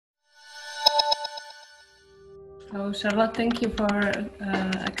So Charlotte, thank you for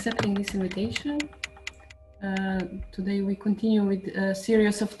accepting this invitation. Today we continue with a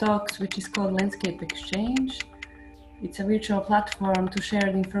series of talks which is called Landscape Exchange. It's a virtual platform to share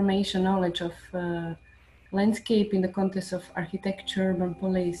the information, knowledge of landscape in the context of architecture, urban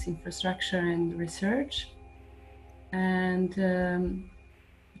policy, infrastructure and research. And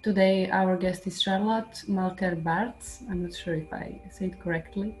today our guest is Charlotte Malterre Barthes. I'm not sure if I say it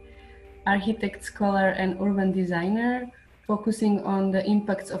correctly. Architect, scholar and urban designer, focusing on the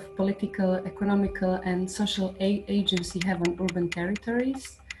impacts of political, economical and social agency have on urban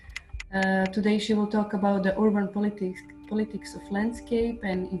territories. Today she will talk about the urban politics of landscape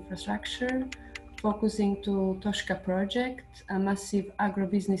and infrastructure, focusing to Toshka project, a massive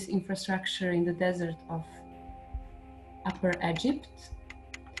agribusiness infrastructure in the desert of Upper Egypt.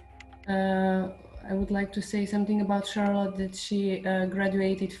 I would like to say something about Charlotte, that she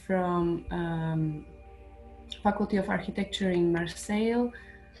graduated from Faculty of Architecture in Marseille,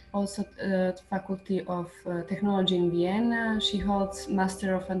 also Faculty of Technology in Vienna. She holds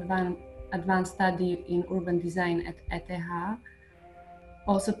Master of Advanced Study in Urban Design at ETH,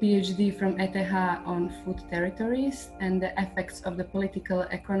 also PhD from ETH on food territories and the effects of the political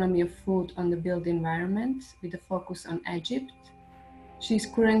economy of food on the built environment, with a focus on Egypt. She's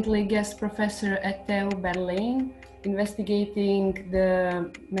currently guest professor at TU Berlin, investigating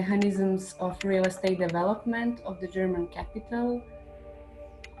the mechanisms of real estate development of the German capital.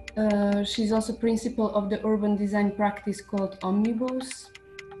 She's also principal of the urban design practice called Omnibus.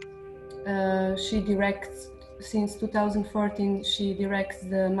 She directs, since 2014, she directs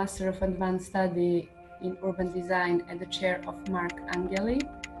the Master of Advanced Study in Urban Design at the chair of Mark Angeli.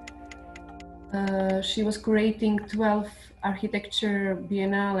 She was curating 12th Architecture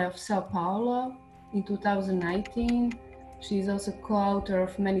Biennale of Sao Paulo in 2019. She is also co-author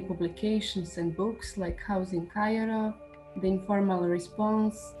of many publications and books like House in Cairo, The Informal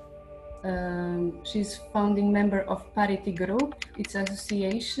Response. She's founding member of Parity Group, its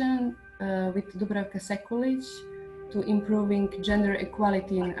association with Dubravka Sekulic to improving gender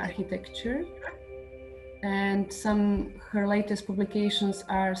equality in architecture. And her latest publications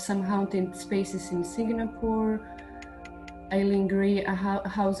are Some Haunted Spaces in Singapore, Eileen Grey, A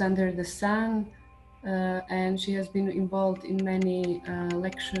House Under the Sun, and she has been involved in many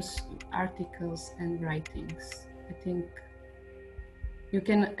lectures, articles and writings. I think you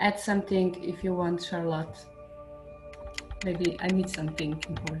can add something if you want, Charlotte. Maybe I need something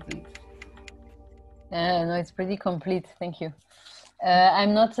important. No, it's pretty complete, thank you.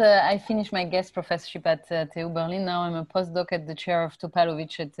 I'm not, I finished my guest professorship at TU Berlin. Now I'm a postdoc at the chair of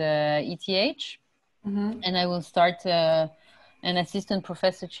Topalovic at ETH. And I will start an assistant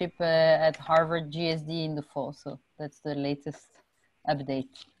professorship at Harvard GSD in the fall. So that's the latest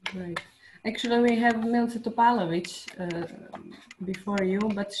update. Right. Actually, we have Milce Topalovic before you,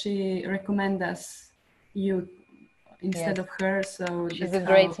 but she recommended us you instead of her. So she's a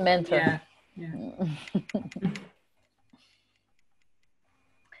great mentor. Yeah.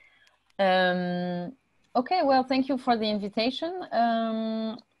 Okay, well, thank you for the invitation.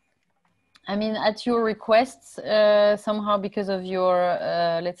 I mean, at your requests, somehow because of your,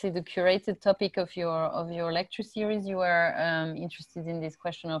 let's say, the curated topic of your lecture series, you are interested in this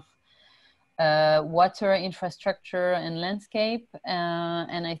question of water, infrastructure, and landscape.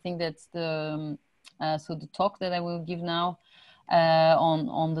 And I think that's the so the talk that I will give now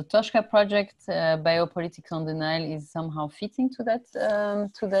on the Toshka project, Biopolitics on the Nile, is somehow fitting to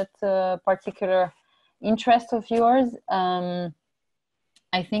that particular interest of yours.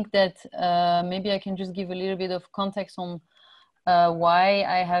 I think that maybe I can just give a little bit of context on why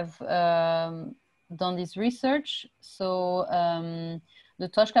I have done this research. So the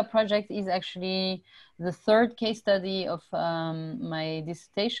Toshka project is actually the third case study of my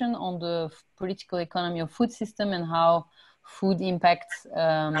dissertation on the political economy of food system and how food impacts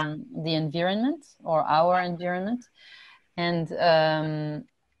the environment or our environment. And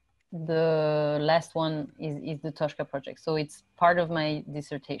the last one is the Toshka project. So it's part of my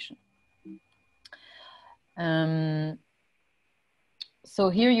dissertation. So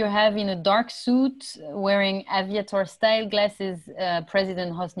here you have, in a dark suit, wearing aviator style glasses,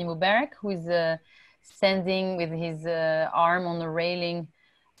 President Hosni Mubarak, who is standing with his arm on the railing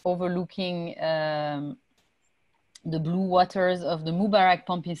overlooking the blue waters of the Mubarak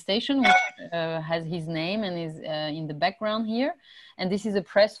pumping station, which has his name and is in the background here. And this is a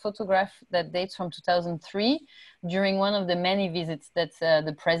press photograph that dates from 2003, during one of the many visits that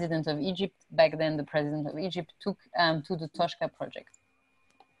the president of Egypt, back then the president of Egypt, took to the Toshka project.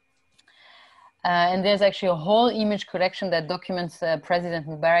 And there's actually a whole image collection that documents President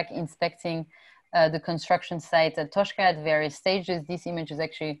Mubarak inspecting the construction site at Toshka at various stages. This image is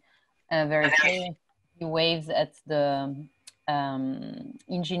actually very clear. He waves at the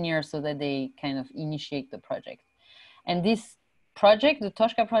engineers so that they kind of initiate the project. And this project, the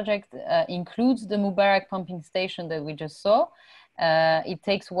Toshka project, includes the Mubarak pumping station that we just saw. It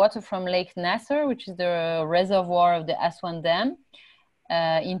takes water from Lake Nasser, which is the reservoir of the Aswan Dam,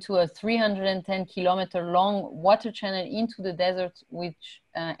 into a 310-kilometer long water channel into the desert, which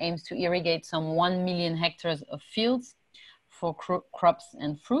aims to irrigate some 1 million hectares of fields for crops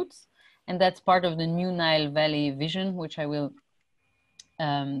and fruits. And that's part of the new Nile Valley vision, which I will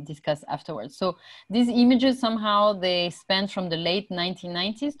discuss afterwards. So these images somehow, they span from the late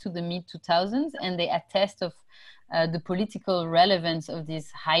 1990s to the mid 2000s, and they attest of the political relevance of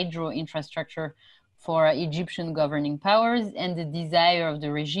this hydro infrastructure for Egyptian governing powers and the desire of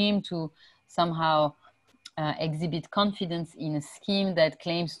the regime to somehow exhibit confidence in a scheme that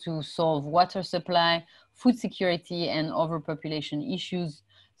claims to solve water supply, food security, and overpopulation issues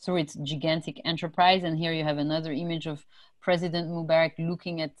through its gigantic enterprise. And here you have another image of President Mubarak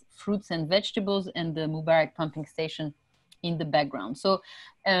looking at fruits and vegetables and the Mubarak pumping station in the background. So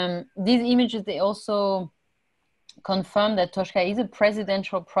these images, they also confirm that Toshka is a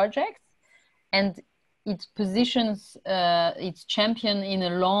presidential project, and it positions its champion in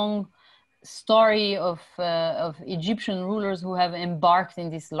a long story of Egyptian rulers who have embarked in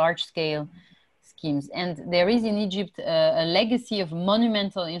these large-scale schemes. And there is in Egypt a legacy of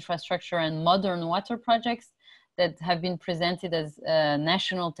monumental infrastructure and modern water projects that have been presented as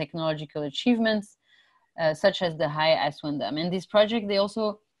national technological achievements, such as the High Aswan Dam. And this project, they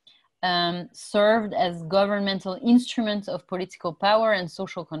also served as governmental instruments of political power and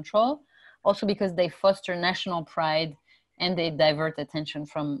social control, also because they foster national pride and they divert attention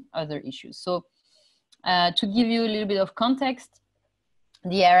from other issues. So to give you a little bit of context,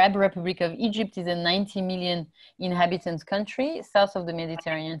 the Arab Republic of Egypt is a 90 million inhabitant country south of the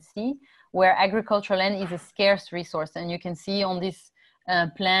Mediterranean Sea, where agricultural land is a scarce resource. And you can see on this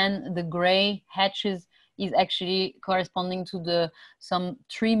plan, the gray hatches is actually corresponding to the some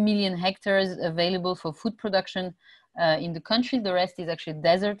 3 million hectares available for food production in the country. The rest is actually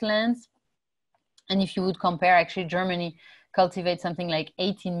desert lands. And if you would compare, actually Germany cultivates something like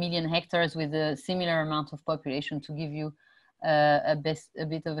 18 million hectares with a similar amount of population, to give you a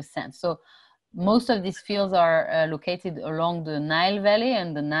bit of a sense. So most of these fields are located along the Nile Valley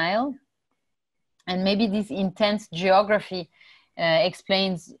and the Nile. And maybe this intense geography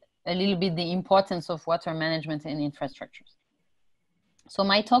explains a little bit the importance of water management and infrastructures. So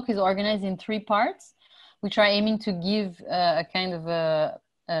my talk is organized in 3 parts, which are aiming to give a kind of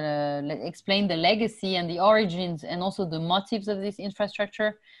explain the legacy and the origins and also the motives of this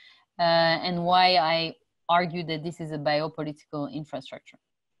infrastructure and why I argue that this is a biopolitical infrastructure.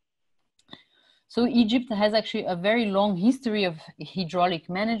 So Egypt has actually a very long history of hydraulic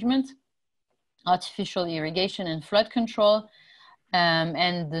management, artificial irrigation and flood control.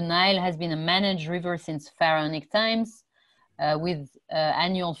 And the Nile has been a managed river since pharaonic times with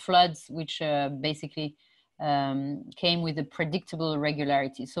annual floods, which basically came with a predictable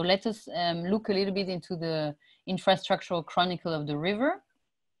regularity. So let us look a little bit into the infrastructural chronicle of the river.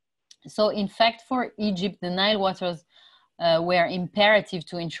 So in fact, for Egypt, the Nile waters were imperative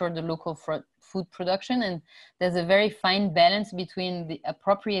to ensure the local food production. And there's a very fine balance between the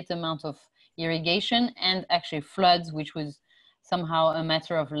appropriate amount of irrigation and actually floods, which was somehow a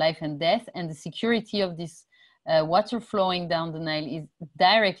matter of life and death. And the security of this water flowing down the Nile is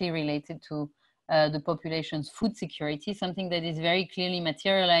directly related to the population's food security, something that is very clearly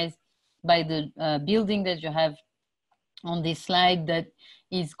materialized by the building that you have on this slide that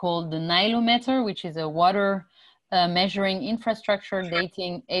is called the Nilometer, which is a water measuring infrastructure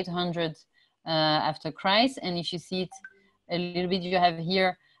dating 800 after Christ. And if you see it a little bit, you have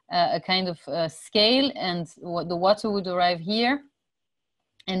here a kind of scale, and the water would arrive here.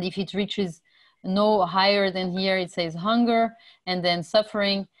 And if it reaches no higher than here, it says hunger, and then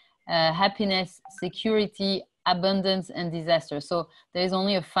suffering, happiness, security, abundance, and disaster. So there is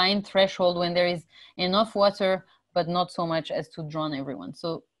only a fine threshold when there is enough water, but not so much as to drown everyone.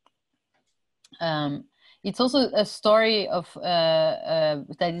 So it's also a story of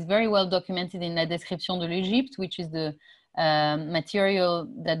that is very well documented in La Description de l'Égypte, which is the material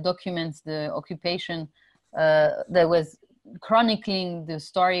that documents the occupation that was chronicling the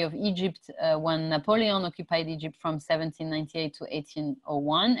story of Egypt when Napoleon occupied Egypt from 1798 to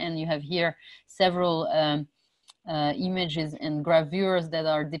 1801. And you have here several images and gravures that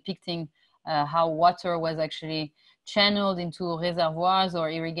are depicting how water was actually channeled into reservoirs or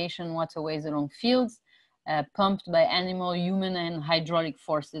irrigation waterways along fields, pumped by animal, human, and hydraulic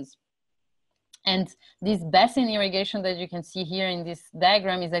forces. And this basin irrigation that you can see here in this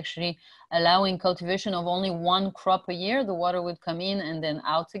diagram is actually allowing cultivation of only one crop a year. The water would come in and then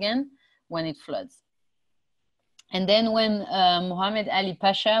out again when it floods. And then when Muhammad Ali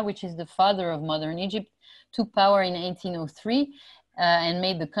Pasha, which is the father of modern Egypt, took power in 1803 and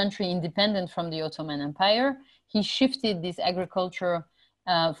made the country independent from the Ottoman Empire, he shifted this agriculture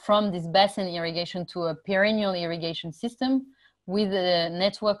from this basin irrigation to a perennial irrigation system with a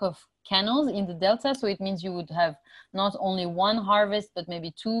network of canals in the delta. So it means you would have not only one harvest, but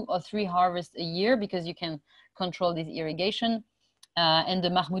maybe 2 or 3 harvests a year, because you can control this irrigation. And the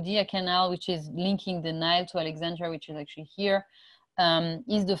Mahmoudiya Canal, which is linking the Nile to Alexandria, which is actually here,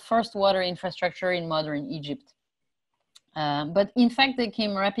 is the first water infrastructure in modern Egypt. But in fact, there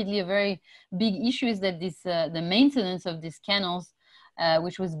came rapidly a very big issue, is that this, the maintenance of these canals,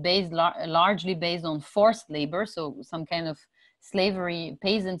 which was based largely based on forced labor, so some kind of slavery,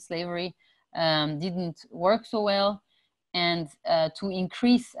 peasant slavery, didn't work so well. And to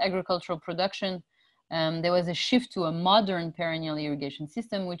increase agricultural production, there was a shift to a modern perennial irrigation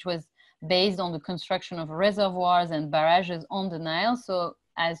system, which was based on the construction of reservoirs and barrages on the Nile, so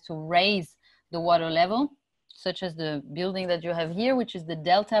as to raise the water level, such as the building that you have here, which is the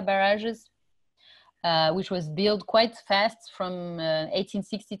Delta barrages, which was built quite fast from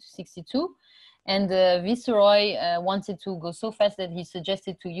 1860 to 62. And the Viceroy wanted to go so fast that he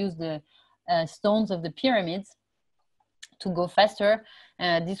suggested to use the stones of the pyramids to go faster.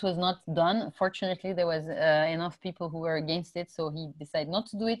 This was not done. Fortunately, there was enough people who were against it, so he decided not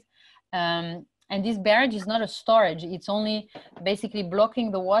to do it. And this barrage is not a storage. It's only basically blocking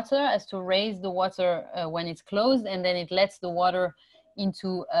the water as to raise the water when it's closed, and then it lets the water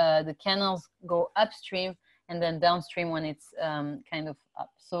into the canals go upstream and then downstream when it's kind of up.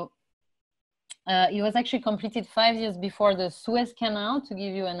 So it was actually completed 5 years before the Suez Canal, to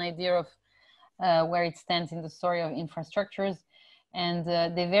give you an idea of where it stands in the story of infrastructures. And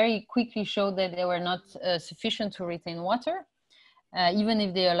they very quickly showed that they were not sufficient to retain water, even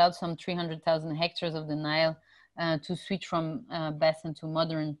if they allowed some 300,000 hectares of the Nile to switch from basin to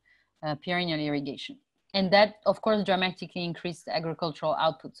modern perennial irrigation. And that, of course, dramatically increased agricultural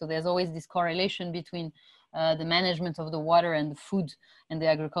output. So there's always this correlation between the management of the water and the food and the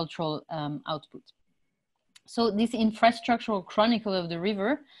agricultural output. So this infrastructural chronicle of the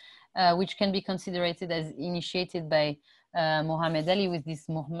river, which can be considered as initiated by Muhammad Ali with this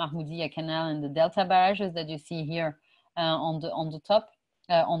Mahmoudiya Canal and the Delta barrages that you see here on the top,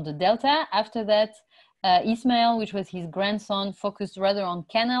 on the Delta. After that, Ismail, which was his grandson, focused rather on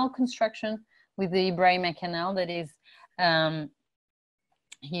canal construction with the Ibrahima Canal, that is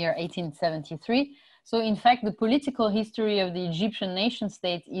here 1873. So in fact, the political history of the Egyptian nation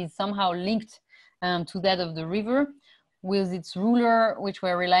state is somehow linked to that of the river, with its ruler, which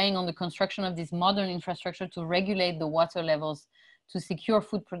were relying on the construction of this modern infrastructure to regulate the water levels, to secure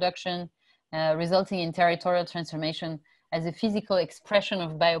food production, resulting in territorial transformation as a physical expression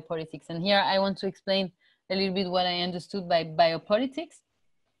of biopolitics. And here I want to explain a little bit what I understood by biopolitics.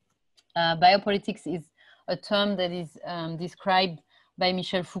 Biopolitics is a term that is described by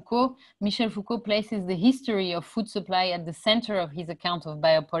Michel Foucault. Michel Foucault places the history of food supply at the center of his account of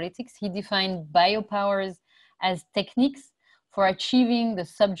biopolitics. He defined biopowers as techniques for achieving the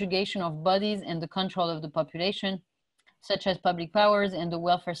subjugation of bodies and the control of the population, such as public powers and the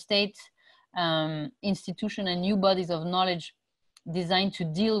welfare state, institution and new bodies of knowledge designed to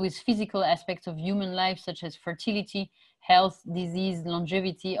deal with physical aspects of human life, such as fertility, health, disease,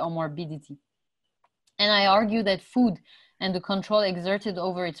 longevity, or morbidity. And I argue that food and the control exerted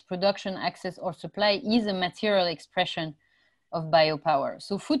over its production, access, or supply is a material expression of biopower.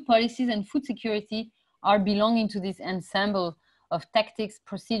 So food policies and food security are belonging to this ensemble of tactics,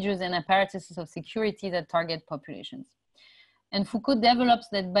 procedures, and apparatuses of security that target populations. And Foucault develops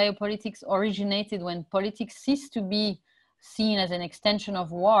that biopolitics originated when politics ceased to be seen as an extension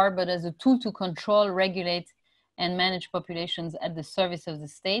of war, but as a tool to control, regulate, and manage populations at the service of the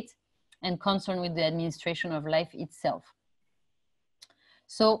state and concerned with the administration of life itself.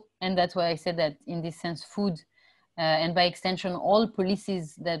 So, and that's why I said that in this sense, food, and by extension, all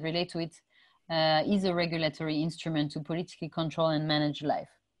policies that relate to it, is a regulatory instrument to politically control and manage life.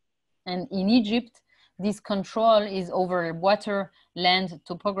 And in Egypt, this control is over water, land,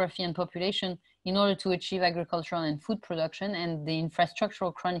 topography, and population in order to achieve agricultural and food production. And the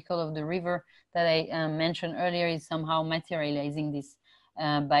infrastructural chronicle of the river that I mentioned earlier is somehow materializing these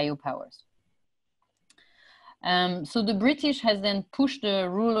biopowers. So the British has then pushed the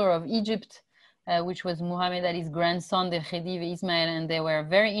ruler of Egypt, which was Muhammad Ali's grandson, the Khedive Ismail, and they were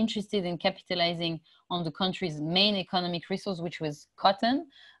very interested in capitalizing on the country's main economic resource, which was cotton,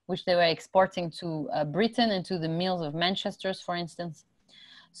 which they were exporting to Britain and to the mills of Manchester, for instance.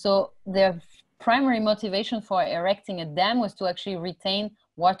 So their primary motivation for erecting a dam was to actually retain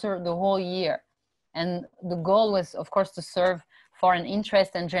water the whole year. And the goal was, of course, to serve foreign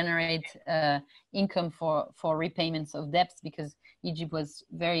interest and generate income for repayments of debts, because Egypt was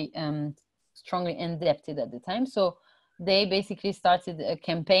very strongly indebted at the time. So they basically started a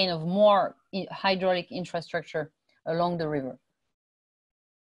campaign of more hydraulic infrastructure along the river.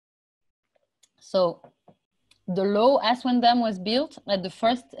 So the low Aswan Dam was built at the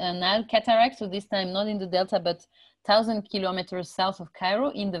first Nile cataract, so this time not in the delta, but 1,000 kilometers south of Cairo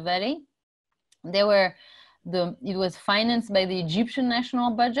in the valley. It was financed by the Egyptian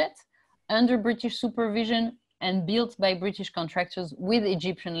national budget under British supervision and built by British contractors with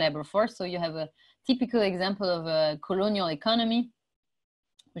Egyptian labor force. So you have a typical example of a colonial economy,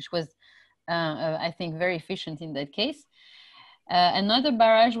 which was, I think, very efficient in that case. Another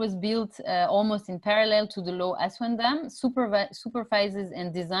barrage was built almost in parallel to the low Aswan Dam, supervised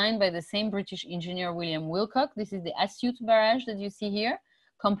and designed by the same British engineer, William Wilcock. This is the Asyut barrage that you see here,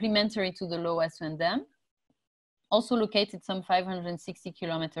 complementary to the low Aswan Dam, also located some 560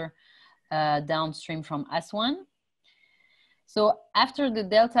 kilometers downstream from Aswan. So after the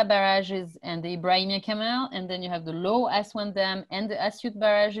Delta barrages and the Ibrahimia Canal, and then you have the low Aswan Dam and the Asyut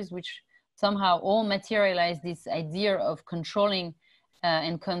barrages, which somehow all materialize this idea of controlling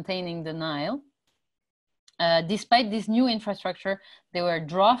and containing the Nile. Despite this new infrastructure, there were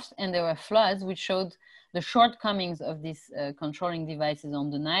droughts and there were floods, which showed the shortcomings of these controlling devices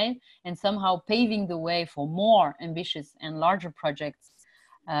on the Nile, and somehow paving the way for more ambitious and larger projects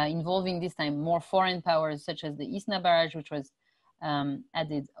involving this time more foreign powers, such as the Isna barrage, which was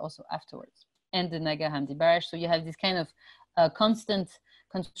added also afterwards, and the Naga Hamdi barrage. So you have this kind of constant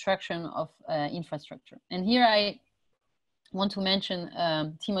construction of infrastructure. And here I want to mention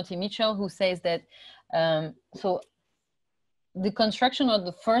Timothy Mitchell, who says that so the construction of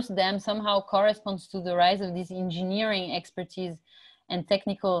the first dam somehow corresponds to the rise of this engineering expertise and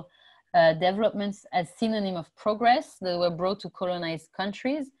technical developments as synonym of progress that were brought to colonized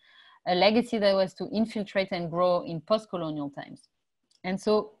countries, a legacy that was to infiltrate and grow in post-colonial times. And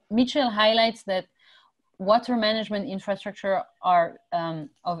so Mitchell highlights that water management infrastructure are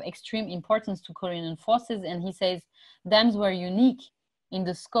of extreme importance to colonial forces, and he says dams were unique in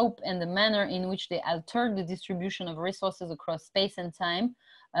the scope and the manner in which they altered the distribution of resources across space and time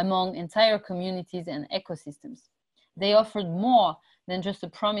among entire communities and ecosystems. They offered more than just a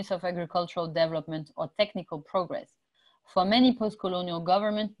promise of agricultural development or technical progress. For many post-colonial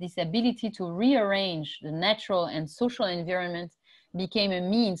governments, this ability to rearrange the natural and social environment became a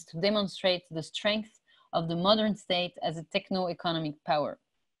means to demonstrate the strength of the modern state as a techno-economic power.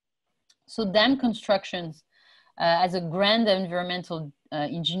 So dam constructions as a grand environmental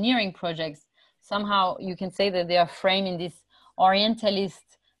engineering projects, somehow you can say that they are framed in this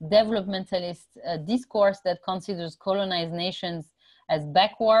orientalist, developmentalist discourse that considers colonized nations as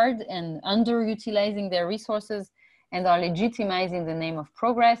backward and underutilizing their resources and are legitimized in the name of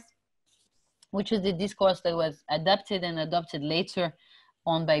progress, which is the discourse that was adapted and adopted later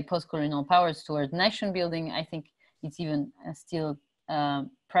on by post-colonial powers towards nation building. I think it's even still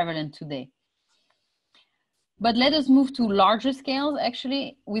prevalent today. But let us move to larger scales,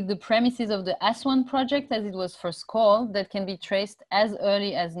 actually, with the premises of the Aswan project, as it was first called, that can be traced as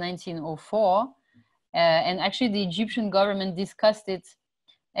early as 1904. And actually, the Egyptian government discussed it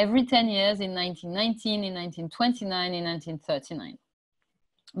every 10 years in 1919, in 1929, in 1939.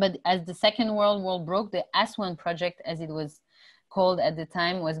 But as the Second World War broke, the Aswan project, as it was called at the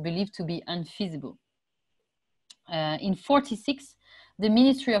time, was believed to be unfeasible. In 1946, the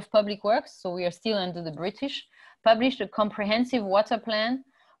Ministry of Public Works, so we are still under the British, published a comprehensive water plan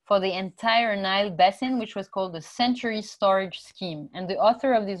for the entire Nile basin, which was called the Century Storage Scheme. And the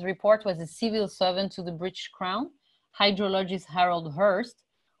author of this report was a civil servant to the British Crown, hydrologist Harold Hurst,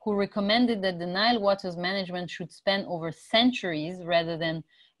 who recommended that the Nile waters management should span over centuries rather than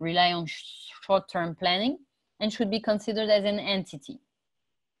rely on short-term planning, and should be considered as an entity.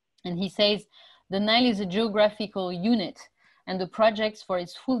 And he says, the Nile is a geographical unit, and the projects for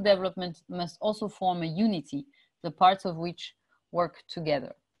its full development must also form a unity, the parts of which work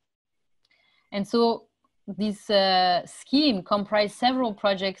together. And so this scheme comprised several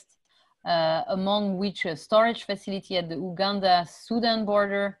projects, among which a storage facility at the Uganda-Sudan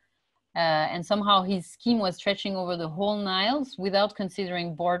border, and somehow his scheme was stretching over the whole Nile without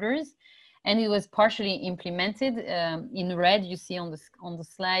considering borders. And it was partially implemented. In red, you see on the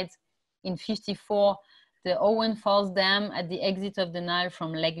slides, in 1954, the Owen Falls Dam at the exit of the Nile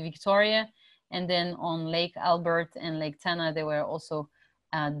from Lake Victoria, and then on Lake Albert and Lake Tana, there were also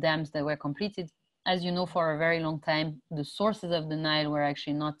dams that were completed. As you know, for a very long time, the sources of the Nile were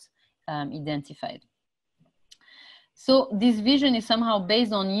actually not identified. So this vision is somehow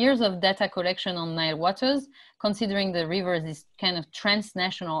based on years of data collection on Nile waters, considering the river as this kind of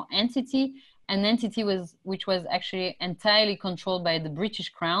transnational entity, an entity which was actually entirely controlled by the British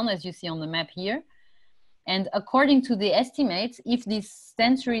Crown, as you see on the map here. And according to the estimates, if this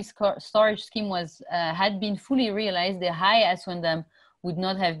century storage scheme was had been fully realized, the high Aswan Dam would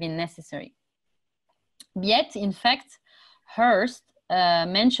not have been necessary. Yet, in fact, Hearst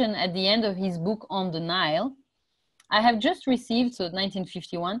mentioned at the end of his book on the Nile, I have just received, so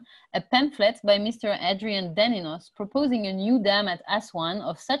 1951, a pamphlet by Mr. Adrian Deninos proposing a new dam at Aswan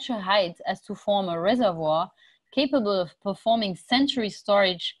of such a height as to form a reservoir capable of performing century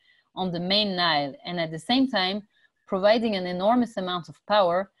storage on the main Nile, and at the same time providing an enormous amount of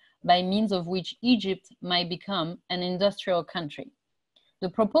power by means of which Egypt might become an industrial country. The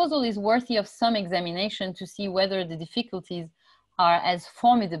proposal is worthy of some examination to see whether the difficulties are as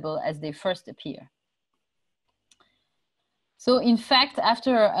formidable as they first appear. So in fact,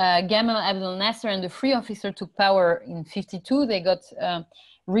 after Gamal Abdel Nasser and the Free Officer took power in 52, they got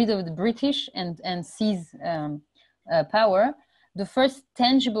rid of the British and seized power. The first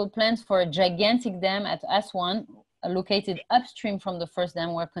tangible plans for a gigantic dam at Aswan, located upstream from the first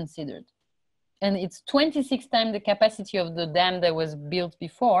dam, were considered. And it's 26 times the capacity of the dam that was built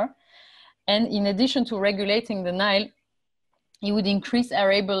before. And in addition to regulating the Nile, it would increase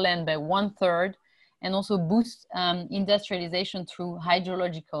arable land by 1/3 and also boost industrialization through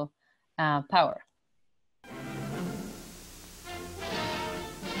hydrological power.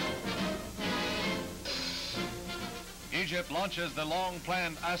 Egypt launches the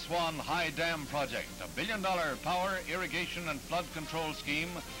long-planned Aswan High Dam project, a billion-dollar power, irrigation, and flood control scheme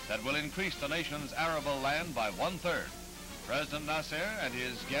that will increase the nation's arable land by 1/3. President Nasser and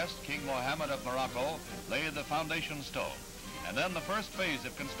his guest, King Mohammed of Morocco, laid the foundation stone. And then the first phase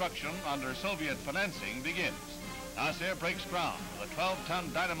of construction under Soviet financing begins. Nasser breaks ground with a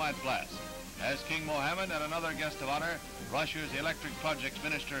 12-ton dynamite blast. As King Mohammed and another guest of honor, Russia's Electric Projects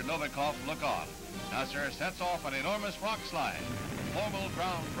Minister Novikov look on, Nasser sets off an enormous rock slide, formal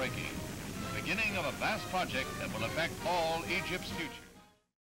groundbreaking, the beginning of a vast project that will affect all Egypt's future.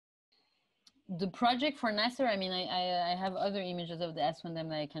 The project for Nasser, I mean, I have other images of the Aswan Dam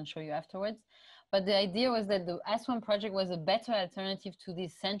that I can show you afterwards. But the idea was that the Aswan project was a better alternative to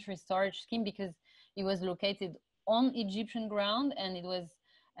this century storage scheme because it was located on Egyptian ground and it was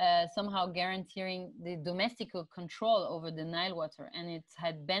somehow guaranteeing the domestic control over the Nile water. And it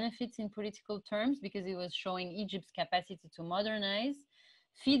had benefits in political terms because it was showing Egypt's capacity to modernize,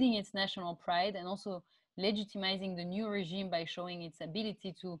 feeding its national pride, and also legitimizing the new regime by showing its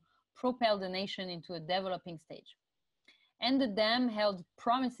ability to propel the nation into a developing stage. And the dam held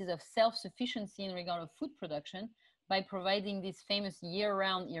promises of self-sufficiency in regard of food production by providing this famous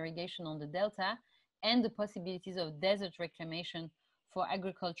year-round irrigation on the delta and the possibilities of desert reclamation for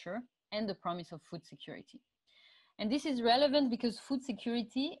agriculture and the promise of food security. And this is relevant because food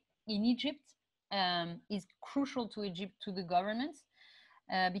security in Egypt is crucial to Egypt, to the government,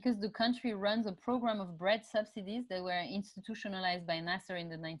 because the country runs a program of bread subsidies that were institutionalized by Nasser in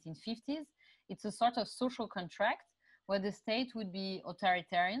the 1950s. It's a sort of social contract where the state would be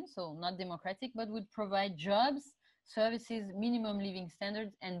authoritarian, so not democratic, but would provide jobs, services, minimum living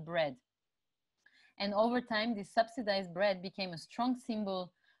standards, and bread. And over time, this subsidized bread became a strong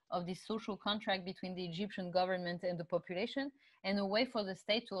symbol of this social contract between the Egyptian government and the population, and a way for the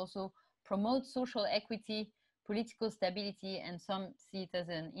state to also promote social equity, political stability, and some see it as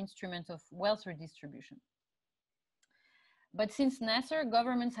an instrument of wealth redistribution. But since Nasser,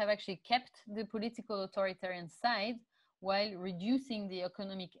 governments have actually kept the political authoritarian side while reducing the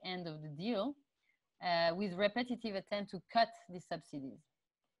economic end of the deal with repetitive attempt to cut the subsidies.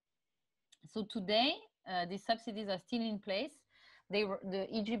 So today, these subsidies are still in place.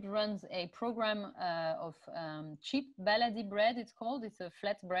 Egypt runs a program of cheap baladi bread, it's called. It's a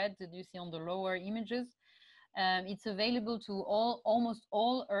flat bread that you see on the lower images. It's available to almost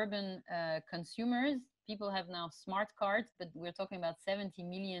all urban consumers. People have now smart cards, but we're talking about 70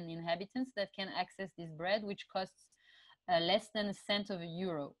 million inhabitants that can access this bread, which costs less than a cent of a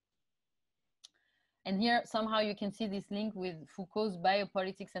euro. And here somehow you can see this link with Foucault's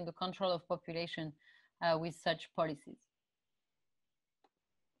Biopolitics and the control of population with such policies.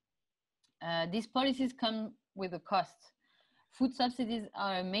 These policies come with a cost. Food subsidies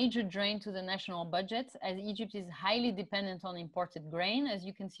are a major drain to the national budget, as Egypt is highly dependent on imported grain, as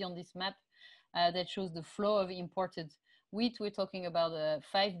you can see on this map that shows the flow of imported wheat. We're talking about a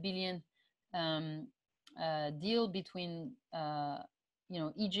 5 billion deal between you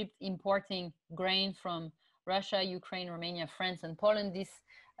know, Egypt importing grain from Russia, Ukraine, Romania, France, and Poland.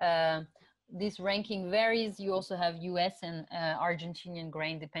 This ranking varies. You also have US and Argentinian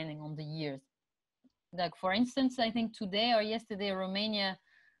grain depending on the years. Like, for instance, I think today or yesterday, Romania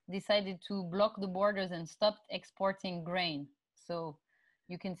decided to block the borders and stopped exporting grain. So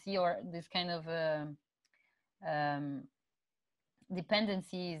you can see this kind of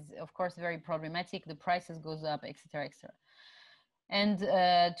dependency is, of course, very problematic. The prices goes up, etc., etc. And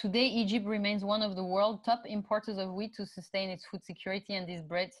today, Egypt remains one of the world top importers of wheat to sustain its food security and these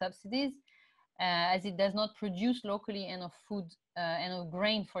bread subsidies, as it does not produce locally enough food, enough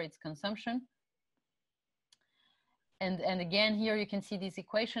grain for its consumption. And again, here you can see this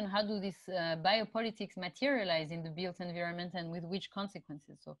equation. How do these biopolitics materialize in the built environment, and with which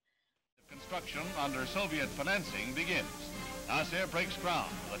consequences? So, construction under Soviet financing begins. Nasser breaks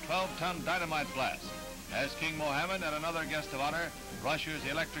ground with a 12-ton dynamite blast. As King Mohammed and another guest of honor, Russia's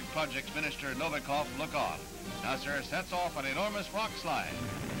electric projects minister Novikov look on. Nasser sets off an enormous rock slide.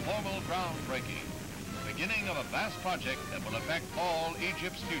 Formal groundbreaking. Beginning of a vast project that will affect all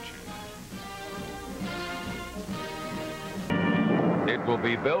Egypt's future. It will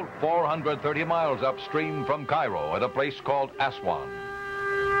be built 430 miles upstream from Cairo at a place called Aswan.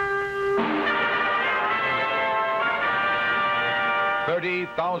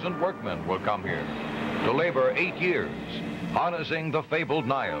 $30,000 workmen will come here to labor 8 years, harnessing the fabled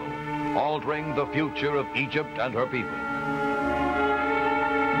Nile, altering the future of Egypt and her people.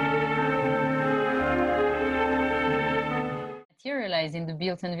 Materialize in the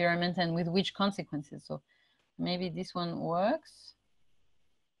built environment, and with which consequences? So maybe this one works.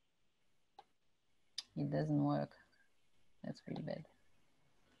 It doesn't work. That's really bad.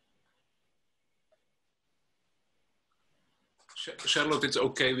 Charlotte, it's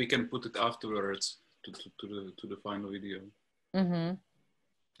okay. We can put it afterwards to the final video. Mm-hmm.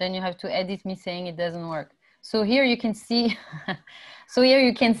 Then you have to edit me saying it doesn't work. So here you can see,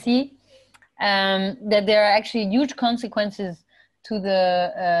 that there are actually huge consequences to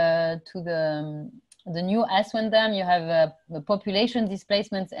the new Aswan Dam. You have the population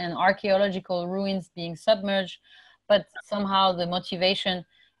displacements and archaeological ruins being submerged, but somehow the motivation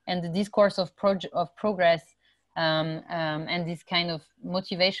and the discourse of progress and this kind of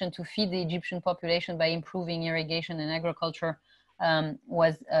motivation to feed the Egyptian population by improving irrigation and agriculture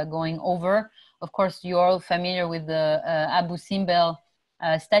was going over. Of course, you're all familiar with the Abu Simbel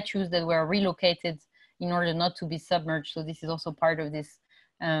statues that were relocated in order not to be submerged. So this is also part of this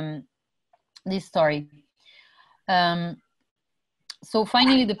this story. So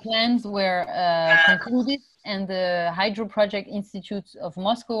finally, the plans were concluded, and the Hydro Project Institute of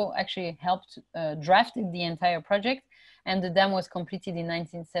Moscow actually helped draft the entire project, and the dam was completed in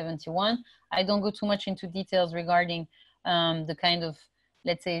 1971. I don't go too much into details regarding the kind of,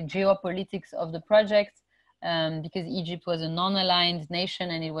 let's say, geopolitics of the project, because Egypt was a non-aligned nation,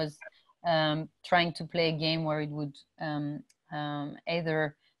 and it was trying to play a game where it would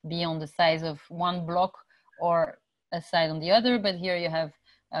either be on the size of one block or a side on the other. But here you have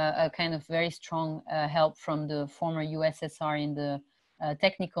a kind of very strong help from the former USSR in the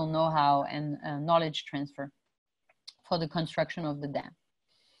technical know-how and knowledge transfer for the construction of the dam.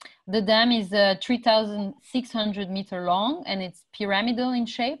 The dam is 3,600 meter long, and it's pyramidal in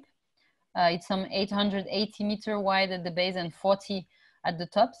shape. It's some 880 meter wide at the base and 40 at the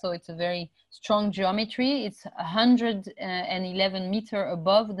top, so it's a very strong geometry. It's 111 meter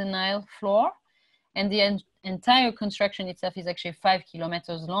above the Nile floor, and the entire construction itself is actually 5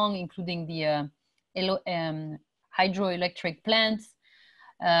 kilometers long, including the hydroelectric plants,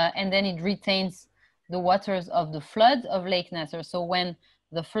 and then it retains the waters of the flood of Lake Nasser. So when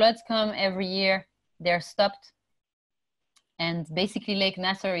the floods come every year, they're stopped, and basically Lake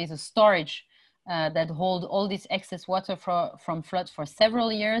Nasser is a storage that hold all this excess water from floods for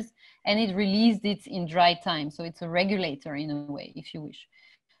several years, and it released it in dry time. So it's a regulator in a way, if you wish.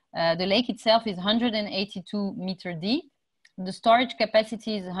 The lake itself is 182 meter deep. The storage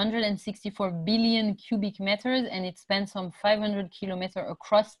capacity is 164 billion cubic meters, and it spans some 500 kilometers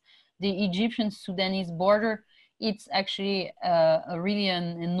across the Egyptian-Sudanese border. It's actually really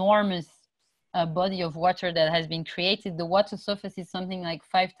an enormous body of water that has been created. The water surface is something like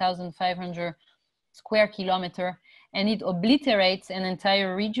 5,500 square kilometer, and it obliterates an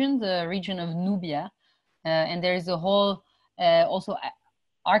entire region, the region of Nubia. And there is a whole also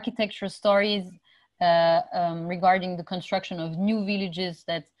architecture stories regarding the construction of new villages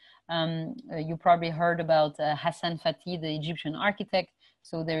that you probably heard about Hassan Fatih, the Egyptian architect.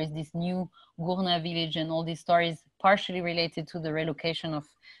 So there is this new Gourna village, and all these stories partially related to the relocation of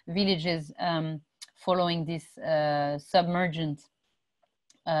villages following this submergence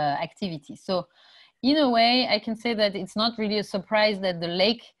activity. So in a way, I can say that it's not really a surprise that the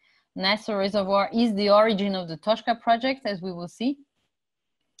Lake Nasser Reservoir is the origin of the Toshka project, as we will see,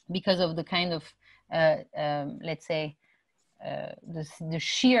 because of the kind of, let's say, the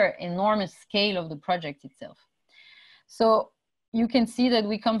sheer enormous scale of the project itself. So you can see that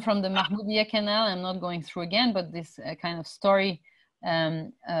we come from the Mahmoudiya Canal. I'm not going through again, but this kind of story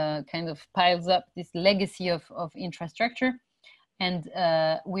kind of piles up this legacy of infrastructure. And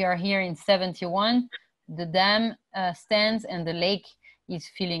we are here in 71. The dam stands and the lake is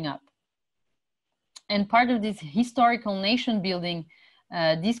filling up. And part of this historical nation building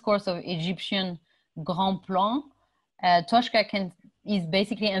discourse of Egyptian Grand Plan, Toshka is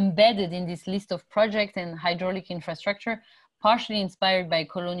basically embedded in this list of projects and hydraulic infrastructure, partially inspired by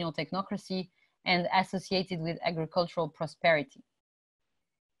colonial technocracy and associated with agricultural prosperity.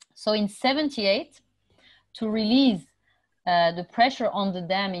 So in 78, to release the pressure on the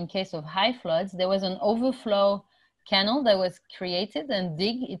dam in case of high floods, there was an overflow canal that was created and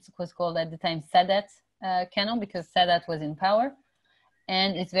it was called at the time Sadat Canal, because Sadat was in power.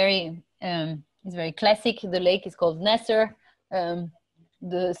 And it's very classic. The lake is called Nasser.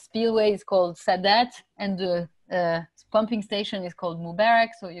 The spillway is called Sadat, and the pumping station is called Mubarak.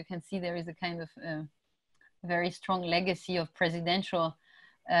 So you can see there is a kind of very strong legacy of presidential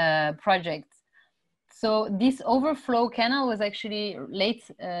projects. So this overflow canal was actually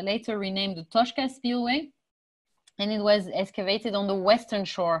later renamed the Toshka Spillway, and it was excavated on the western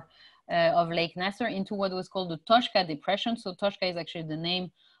shore of Lake Nasser into what was called the Toshka Depression. So Toshka is actually the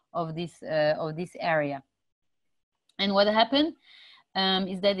name of this area. And what happened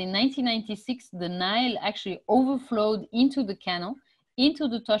is that in 1996, the Nile actually overflowed into the canal, into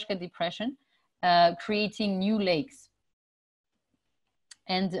the Toshka Depression, creating new lakes.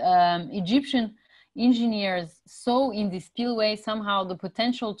 And Egyptian engineers saw in this spillway somehow the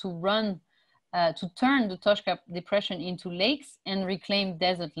potential to turn the Toshka Depression into lakes and reclaim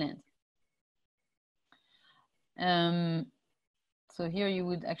desert land. So here you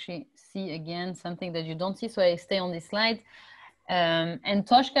would actually see again something that you don't see, so I stay on this slide. And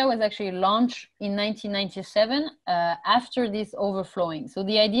Toshka was actually launched in 1997 after this overflowing. So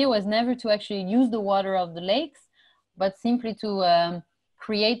the idea was never to actually use the water of the lakes, but simply to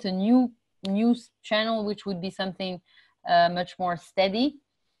create a new channel, which would be something much more steady.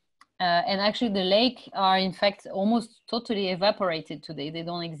 And actually the lake are in fact almost totally evaporated today. They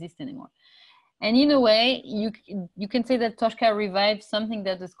don't exist anymore. And in a way, you can say that Toshka revived something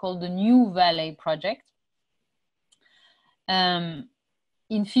that is called the New Valley Project. In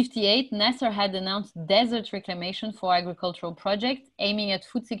 58, Nasser had announced desert reclamation for agricultural projects aiming at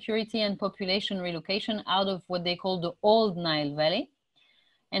food security and population relocation out of what they call the Old Nile Valley.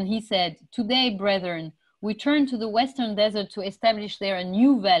 And he said, "Today, brethren, we turn to the Western Desert to establish there a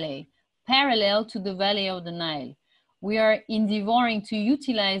new valley, parallel to the valley of the Nile. We are endeavoring to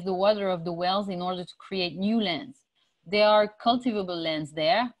utilize the water of the wells in order to create new lands. There are cultivable lands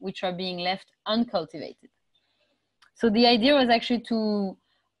there, which are being left uncultivated." So the idea was actually to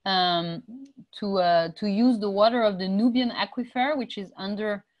use the water of the Nubian aquifer, which is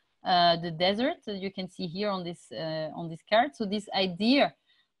under the desert, as you can see here on this card. So this idea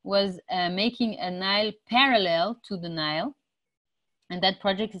was making a Nile parallel to the Nile, and that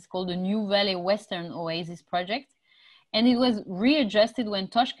project is called the New Valley Western Oasis Project. And it was readjusted when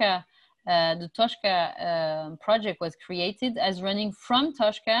Toshka, the Toshka project was created as running from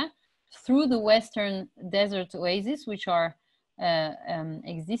Toshka through the Western Desert Oasis, which are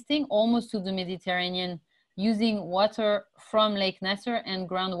existing almost to the Mediterranean, using water from Lake Nasser and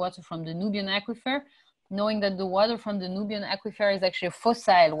groundwater from the Nubian aquifer, knowing that the water from the Nubian aquifer is actually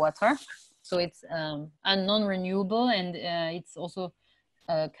fossil water. So it's non-renewable, and it's also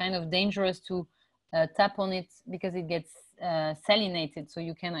kind of dangerous to tap on it because it gets salinated, so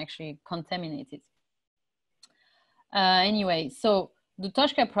you can actually contaminate it. Anyway, so the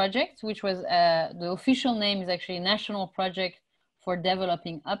Toshka project, which was the official name is actually National Project for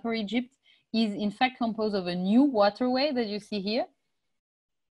Developing Upper Egypt, is in fact composed of a new waterway that you see here.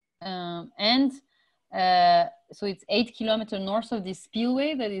 So it's 8 kilometers north of this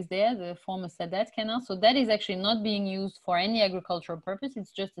spillway that is there, the former Sadat Canal. So that is actually not being used for any agricultural purpose.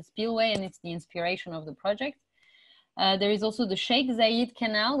 It's just a spillway, and it's the inspiration of the project. There is also the Sheikh Zayed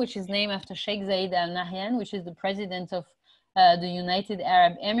Canal, which is named after Sheikh Zayed Al Nahyan, which is the president of the United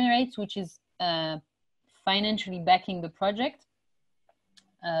Arab Emirates, which is financially backing the project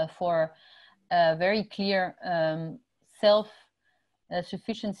for very clear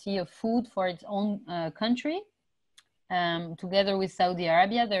self-sufficiency of food for its own country. Together with Saudi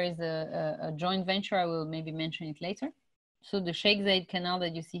Arabia, there is a joint venture. I will maybe mention it later. so the Sheikh Zayed Canal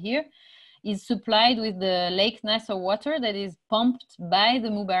that you see here, is supplied with the Lake Nasser water that is pumped by the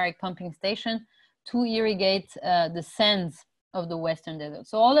Mubarak pumping station to irrigate the sands of the Western Desert.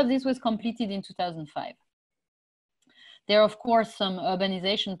 So all of this was completed in 2005. There are, of course, some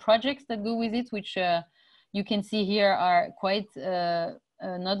urbanization projects that go with it, which you can see here are quite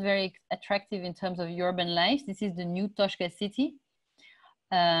not very attractive in terms of urban life. This is the new Toshka city,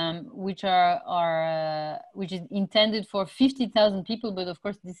 which is intended for 50,000 people, but of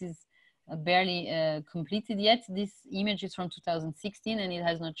course this is barely completed yet. This image is from 2016 and it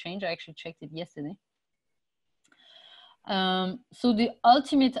has not changed. I actually checked it yesterday. So the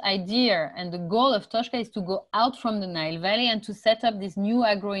ultimate idea and the goal of Toshka is to go out from the Nile Valley and to set up these new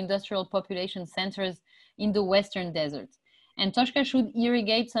agro-industrial population centers in the Western Desert. And Toshka should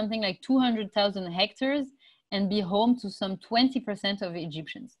irrigate something like 200,000 hectares and be home to some 20% of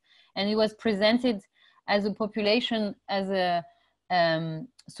Egyptians. And it was presented as a population, as a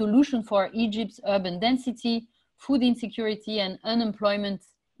solution for Egypt's urban density, food insecurity, and unemployment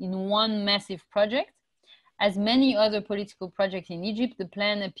in one massive project. As many other political projects in Egypt, the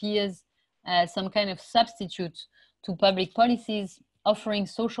plan appears as some kind of substitute to public policies, offering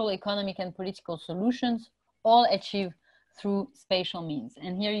social, economic, and political solutions, all achieved through spatial means.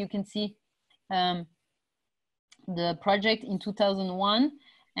 And here you can see the project in 2001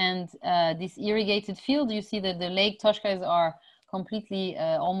 and this irrigated field. You see that the Lake Toshkas are completely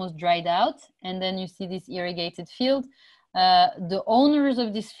almost dried out. And then you see this irrigated field. The owners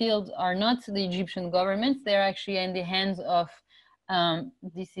of this field are not the Egyptian government. They're actually in the hands of,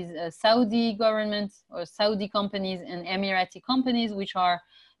 this is a Saudi government or Saudi companies and Emirati companies, which are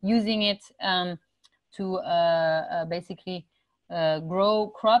using it to basically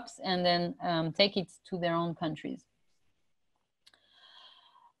grow crops and then take it to their own countries.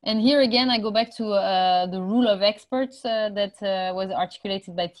 And here again, I go back to the rule of experts that was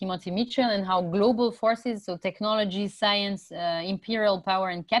articulated by Timothy Mitchell, and how global forces, so technology, science, imperial power,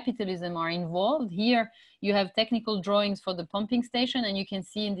 and capitalism are involved. Here you have technical drawings for the pumping station, and you can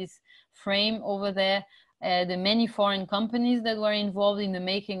see in this frame over there the many foreign companies that were involved in the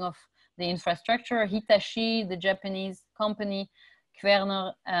making of the infrastructure. Hitachi, the Japanese company,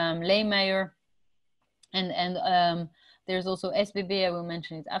 Kwerner, Lehmeyer, and there's also SBB, I will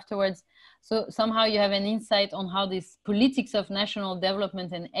mention it afterwards. So somehow you have an insight on how this politics of national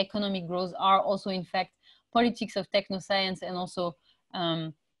development and economic growth are also in fact politics of technoscience and also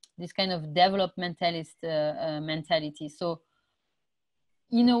this kind of developmentalist mentality. So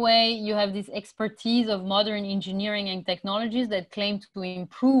in a way, you have this expertise of modern engineering and technologies that claim to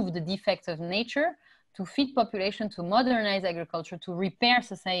improve the defects of nature, to feed population, to modernize agriculture, to repair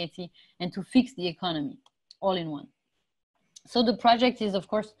society, and to fix the economy, all in one. So the project is, of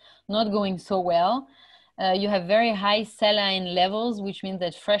course, not going so well. You have very high saline levels, which means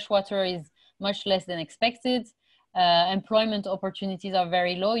that fresh water is much less than expected. Employment opportunities are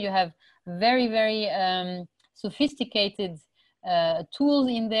very low. You have very, very sophisticated tools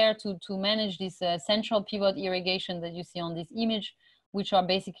in there to manage this central pivot irrigation that you see on this image, which are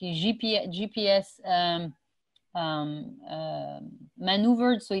basically GPS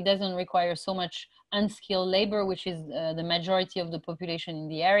maneuvered, so it doesn't require so much unskilled labor, which is the majority of the population in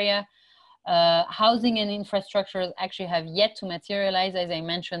the area. Housing and infrastructure actually have yet to materialize, as I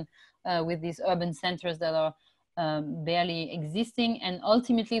mentioned, with these urban centers that are barely existing. And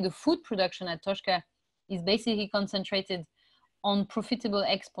ultimately, the food production at Toshka is basically concentrated on profitable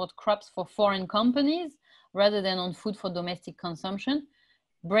export crops for foreign companies rather than on food for domestic consumption,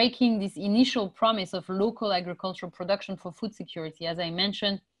 breaking this initial promise of local agricultural production for food security. As I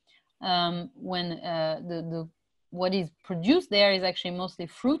mentioned, when what is produced there is actually mostly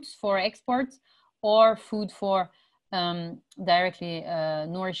fruits for exports or food for directly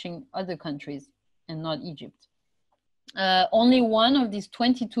nourishing other countries and not Egypt. Only one of these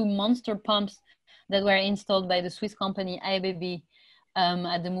 22 monster pumps that were installed by the Swiss company ABB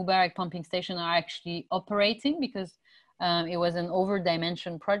at the Mubarak pumping station are actually operating because it was an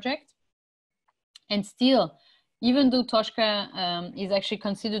over-dimensioned project. And still, even though Toshka is actually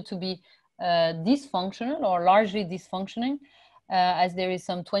considered to be dysfunctional or largely dysfunctioning, as there is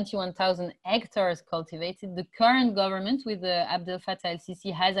some 21,000 hectares cultivated, the current government with Abdel Fattah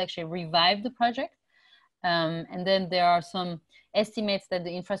el-Sisi has actually revived the project. And then there are some estimates that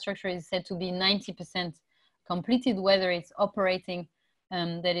the infrastructure is said to be 90% completed. Whether it's operating,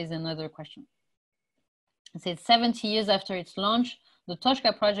 that is another question. So 70 years after its launch, the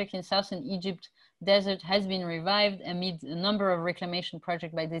Toshka project in southern Egypt desert has been revived amid a number of reclamation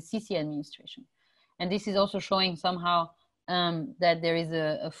projects by the Sisi administration. And this is also showing somehow that there is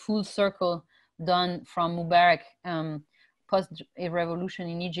a full circle done from Mubarak post-revolution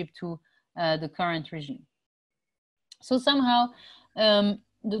in Egypt to the current regime. So somehow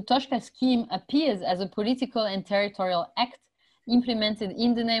the Toshka scheme appears as a political and territorial act implemented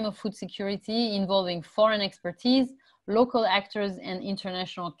in the name of food security, involving foreign expertise, local actors, and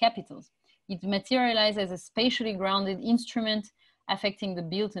international capitals. It materialized as a spatially grounded instrument affecting the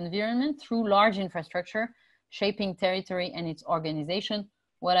built environment through large infrastructure, shaping territory and its organization,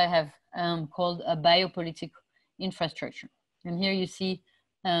 what I have called a biopolitic infrastructure. And here you see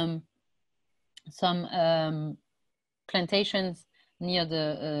some plantations near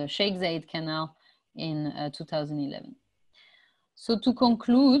the Sheikh Zayed Canal in 2011. So to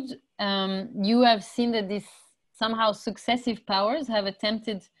conclude, you have seen that these somehow successive powers have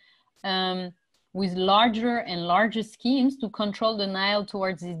attempted with larger and larger schemes to control the Nile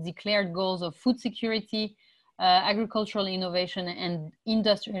towards its declared goals of food security, agricultural innovation and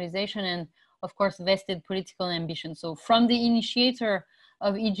industrialization, and of course vested political ambition. So from the initiator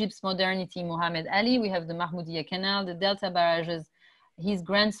of Egypt's modernity, Mohammed Ali, we have the Mahmoudiyya Canal, the Delta barrages, his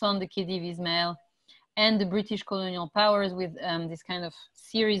grandson, the Khedive Ismail, and the British colonial powers with this kind of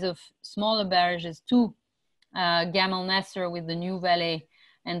series of smaller barrages to Gamal Nasser with the New Valley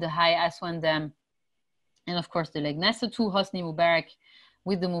and the High Aswan Dam, and of course the Lake Nasser to Hosni Mubarak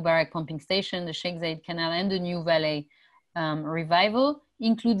with the Mubarak pumping station, the Sheikh Zayed Canal, and the New Valley revival,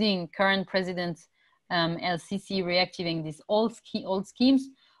 including current President El-Sisi reactivating these old schemes.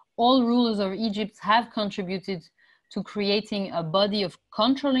 All rulers of Egypt have contributed to creating a body of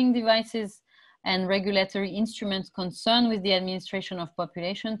controlling devices and regulatory instruments concerned with the administration of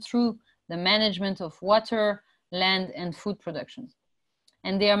population through the management of water, land, and food productions.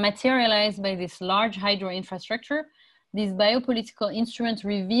 And they are materialized by this large hydro infrastructure. These biopolitical instruments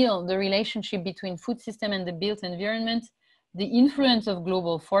reveal the relationship between food system and the built environment, the influence of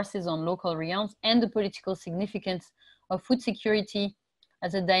global forces on local realms, and the political significance of food security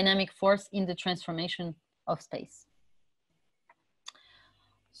as a dynamic force in the transformation of space.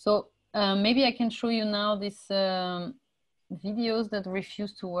 So maybe I can show you now these videos that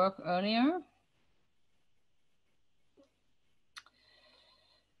refused to work earlier,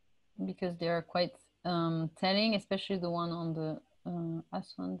 because they are quite telling, especially the one on the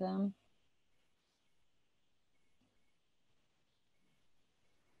Aswan Dam.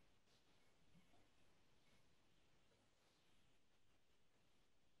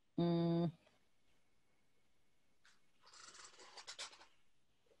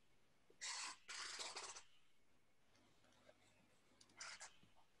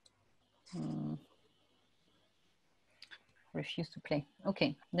 Refuse to play.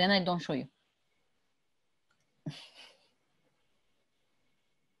 Okay, then I don't show you.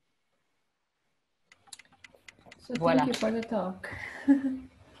 So thank you for the talk.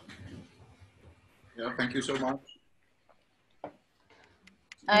 Yeah, thank you so much.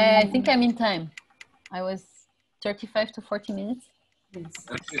 I think I'm in time. I was 35 to 40 minutes. Yes.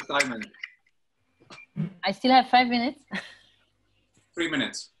 That's your time. I still have 5 minutes. 3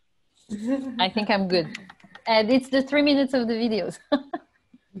 minutes. I think I'm good. And it's the 3 minutes of the videos.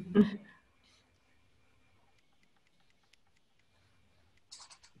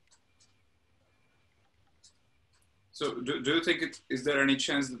 So do you think is there any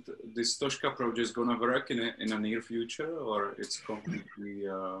chance that this Toshka project is going to work in a near future, or it's completely...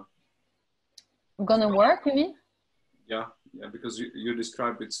 Gonna work, you mean? Yeah, because you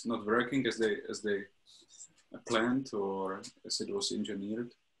described it's not working as they planned or as it was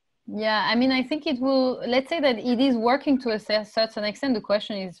engineered. Yeah, I mean, I think it will, let's say that it is working to a certain extent. The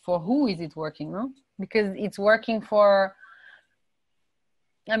question is for who is it working, no? Because it's working for,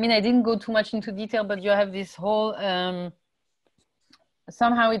 I mean, I didn't go too much into detail, but you have this whole,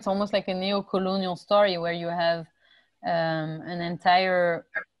 somehow it's almost like a neo-colonial story where you have an entire,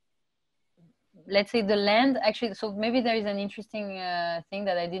 let's say the land, actually, so maybe there is an interesting thing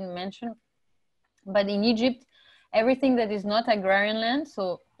that I didn't mention, but in Egypt, everything that is not agrarian land,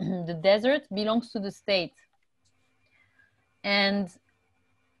 so the desert, belongs to the state. And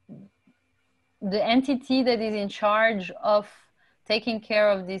the entity that is in charge of taking care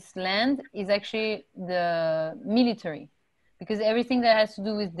of this land is actually the military, because everything that has to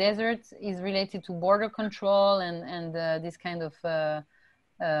do with deserts is related to border control and this kind of,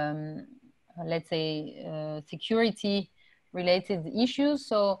 let's say, security related issues.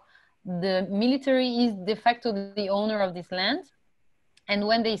 So the military is de facto the owner of this land. And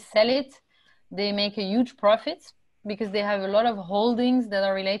when they sell it, they make a huge profit because they have a lot of holdings that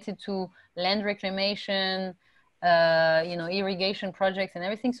are related to land reclamation, you know, irrigation projects and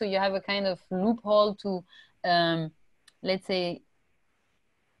everything. So you have a kind of loophole to, let's say,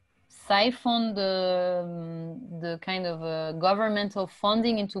 siphon the kind of governmental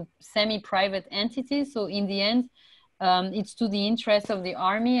funding into semi-private entities. So in the end, it's to the interest of the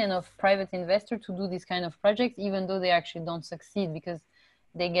army and of private investor to do this kind of projects, even though they actually don't succeed because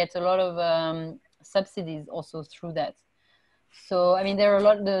they get a lot of subsidies also through that. So, I mean, there are a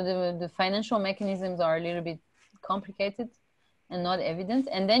lot, the financial mechanisms are a little bit complicated and not evident.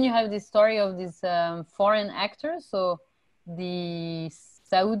 And then you have this story of these foreign actors. So the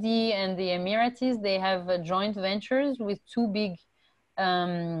Saudi and the Emiratis, they have joint ventures with two big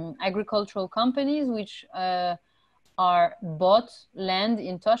agricultural companies, which are bought land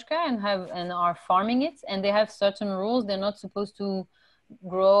in Toshka and are farming it. And they have certain rules. They're not supposed to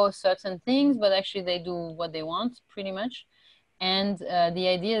grow certain things, but actually they do what they want pretty much. And the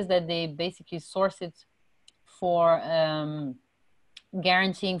idea is that they basically source it for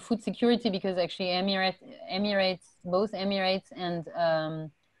guaranteeing food security, because actually both Emirates and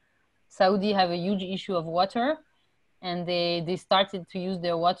Saudi have a huge issue of water, and they started to use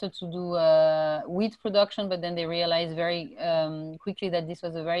their water to do wheat production, but then they realized very quickly that this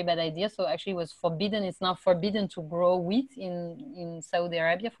was a very bad idea. So actually it was forbidden. It's now forbidden to grow wheat in Saudi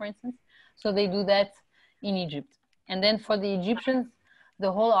Arabia, for instance. So they do that in Egypt. And then for the Egyptians,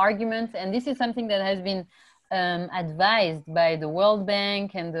 the whole argument, and this is something that has been advised by the World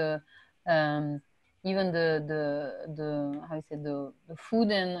Bank and even the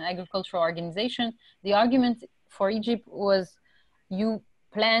Food and Agricultural Organization. The argument for Egypt was you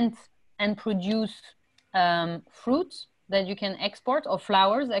plant and produce fruits that you can export, or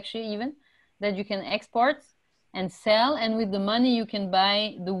flowers actually even, that you can export and sell, and with the money you can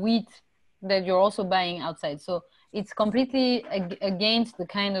buy the wheat that you're also buying outside. So it's completely against the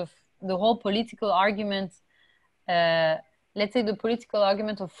kind of the whole political argument, let's say the political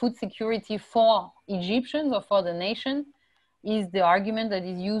argument of food security for Egyptians or for the nation is the argument that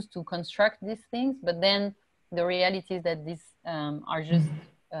is used to construct these things. But then the reality is that these are just,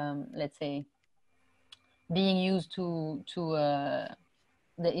 let's say, being used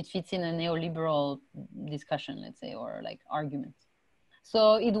it fits in a neoliberal discussion, let's say, or like argument.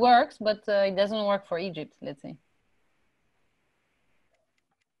 So it works, but it doesn't work for Egypt, let's say.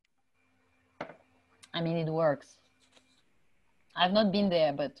 I mean, it works. I've not been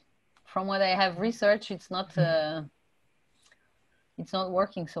there, but from what I have researched, it's not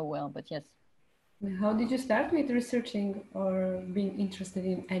working so well, but yes. How did you start with researching or being interested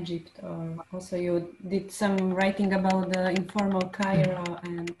in Egypt? Or also you did some writing about the informal Cairo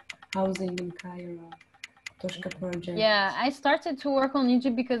and housing in Cairo, Toshka project. Yeah, I started to work on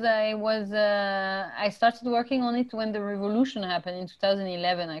Egypt because I started working on it when the revolution happened in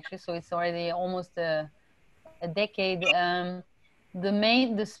 2011, actually. So it's already almost a decade.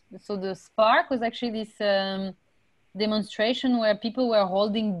 So the spark was actually this demonstration where people were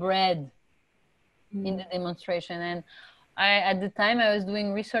holding bread in the demonstration. And at the time I was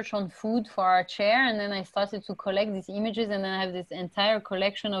doing research on food for our chair, and then I started to collect these images, and then I have this entire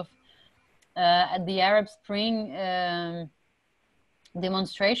collection of at the Arab Spring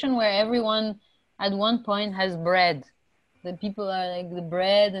demonstration where everyone at one point has bread. The people are like the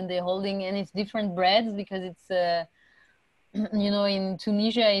bread, and they're holding, and it's different breads because it's you know, in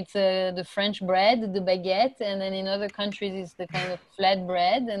Tunisia it's the French bread, the baguette, and then in other countries it's the kind of flat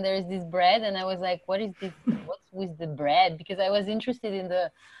bread, and there is this bread, and I was like, what is this? What's with the bread? Because I was interested in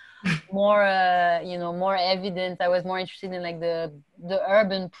the more you know, more evident. I was more interested in like the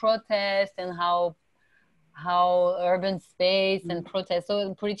urban protest and how urban space and protest,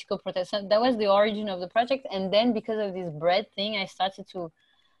 so political protest. So that was the origin of the project. And then because of this bread thing, I started to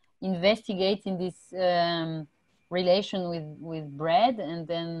investigate in this relation with bread, and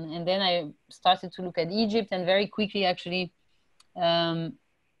then I started to look at Egypt, and very quickly actually I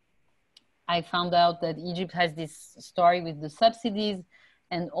found out that Egypt has this story with the subsidies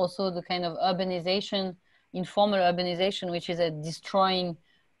and also the kind of urbanization, informal urbanization, which is destroying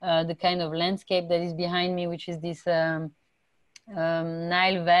the kind of landscape that is behind me, which is this Nile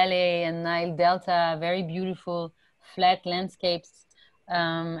Valley and Nile Delta, very beautiful flat landscapes,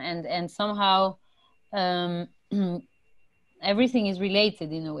 and somehow everything is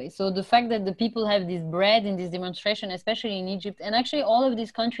related in a way. So the fact that the people have this bread in this demonstration, especially in Egypt, and actually all of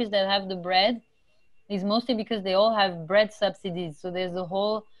these countries that have the bread, is mostly because they all have bread subsidies. So there's a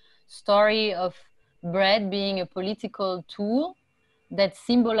whole story of bread being a political tool that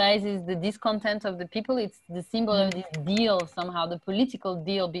symbolizes the discontent of the people. It's the symbol of this deal somehow, the political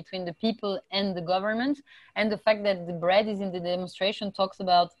deal between the people and the government. And the fact that the bread is in the demonstration talks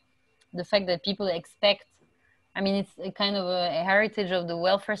about the fact that people expect, I mean, it's a kind of a heritage of the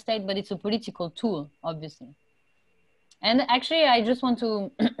welfare state, but it's a political tool, obviously. And actually, I just want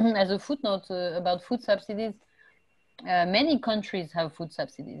to, as a footnote about food subsidies, many countries have food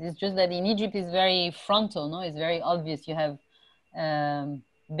subsidies. It's just that in Egypt it's very frontal, no? It's very obvious. You have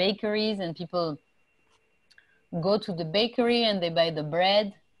bakeries and people go to the bakery and they buy the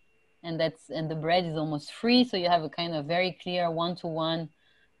bread, and the bread is almost free. So you have a kind of very clear one-to-one,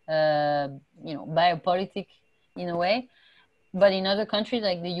 you know, biopolitic in a way. But in other countries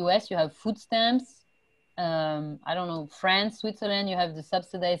like the US, you have food stamps. I don't know, France, Switzerland, you have the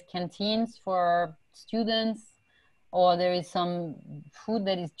subsidized canteens for students, or there is some food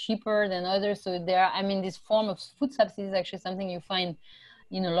that is cheaper than others. So there are, I mean, this form of food subsidy is actually something you find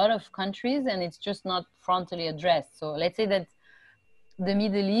in a lot of countries, and it's just not frontally addressed. So let's say that the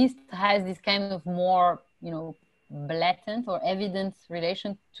Middle East has this kind of more, you know, blatant or evident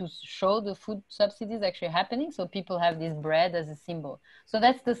relation to show the food subsidies actually happening. So people have this bread as a symbol. So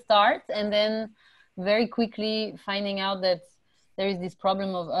that's the start. And then very quickly finding out that there is this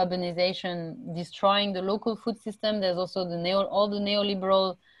problem of urbanization destroying the local food system. There's also all the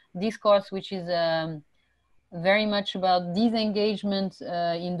neoliberal discourse, which is very much about disengagement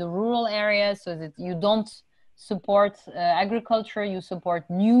in the rural areas, so that you don't support agriculture, you support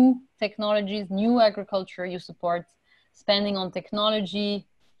new technologies, new agriculture, you support spending on technology,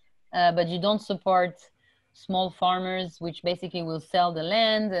 but you don't support small farmers, which basically will sell the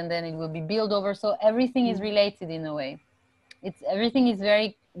land and then it will be built over. So everything is related in a way. Everything is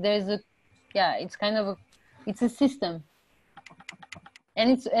very, it's kind of it's a system.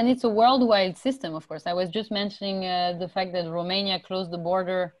 And it's a worldwide system, of course. I was just mentioning the fact that Romania closed the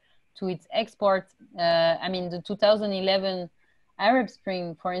border to its export. I mean, the 2011 Arab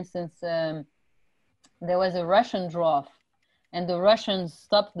Spring, for instance, there was a Russian draw, and the Russians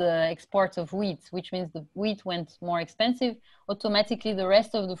stopped the exports of wheat, which means the wheat went more expensive. Automatically, the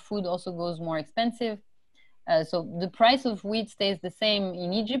rest of the food also goes more expensive. So the price of wheat stays the same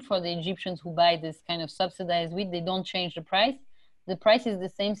in Egypt for the Egyptians who buy this kind of subsidized wheat. They don't change the price. The price is the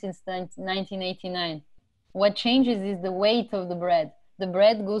same since 1989. What changes is the weight of the bread. The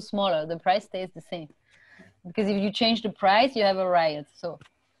bread goes smaller, the price stays the same. Because if you change the price, you have a riot. So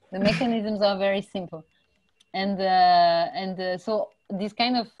the mechanisms are very simple. And so these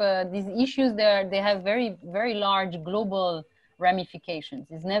kind of, these issues, they have very, very large global ramifications.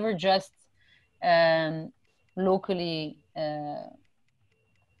 It's never just locally,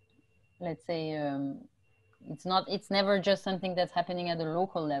 let's say, it's never just something that's happening at the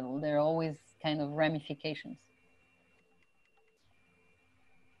local level. There are always kind of ramifications.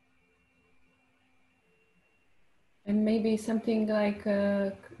 And maybe something like,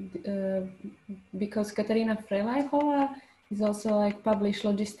 because Katarina Frelajhova is also like published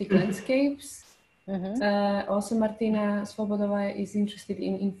logistic landscapes. Also Martina Svobodova is interested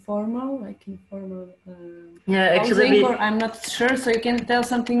in informal. Yeah, actually I'm not sure, so you can tell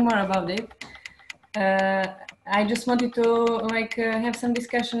something more about it. I just wanted to like have some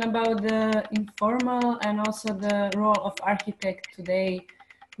discussion about the informal and also the role of architect today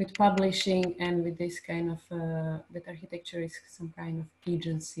with publishing and with this kind of that architecture is some kind of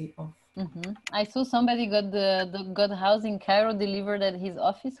agency of. I saw somebody got house in Cairo delivered at his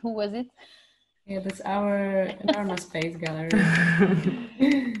office. Who was it? Yeah, that's our Norma Space Gallery.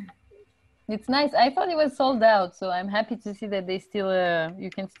 It's nice. I thought it was sold out, so I'm happy to see that they still you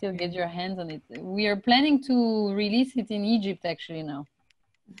can still get your hands on it. We are planning to release it in Egypt actually now,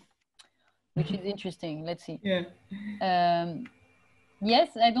 which is interesting. Let's see. Yeah. Yes,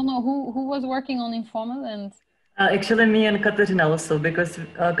 I don't know who was working on informal and. Actually, me and Katarina also, because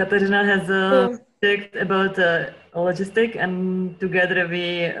Katarina has a project about logistic, and together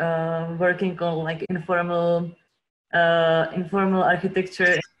we working on like informal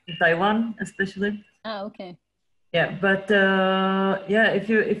architecture in Taiwan, especially. Ah, okay. Yeah, but yeah,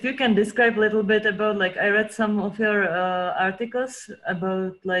 if you can describe a little bit about, like, I read some of your articles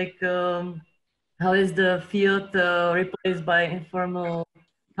about like how is the field replaced by informal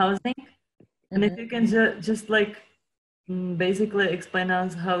housing. And if you can just like basically explain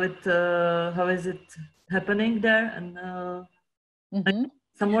us how is it happening there, and like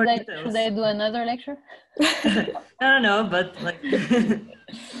some more details. Should I do another lecture? I don't know, but like.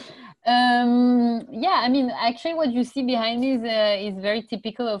 Yeah, I mean, actually, what you see behind me is very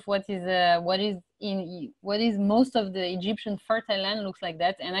typical of what is most of the Egyptian fertile land looks like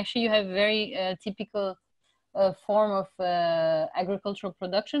that, and actually, you have very typical. Form of agricultural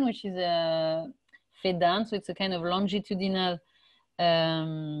production, which is a fedan, so it's a kind of longitudinal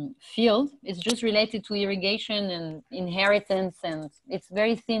field. It's just related to irrigation and inheritance, and it's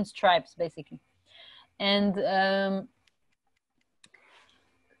very thin stripes basically. And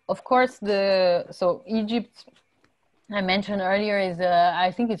of course, so Egypt I mentioned earlier is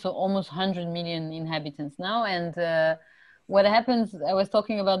I think it's almost 100 million inhabitants now, and what happens, I was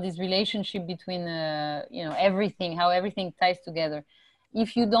talking about this relationship between you know, everything, how everything ties together.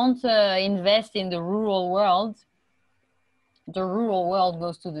 If you don't invest in the rural world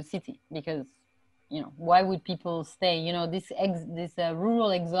goes to the city, because, you know, why would people stay? You know, this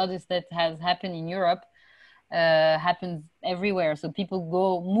rural exodus that has happened in Europe happens everywhere. So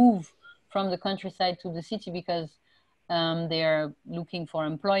people move from the countryside to the city because they are looking for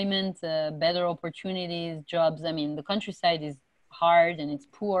employment, better opportunities, jobs. I mean, the countryside is hard and it's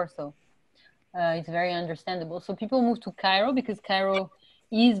poor, so it's very understandable. So people move to Cairo because Cairo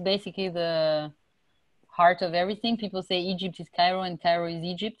is basically the heart of everything. People say Egypt is Cairo and Cairo is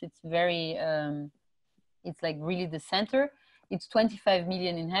Egypt. It's very, it's like really the center. It's 25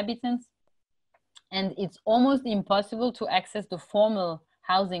 million inhabitants, and it's almost impossible to access the formal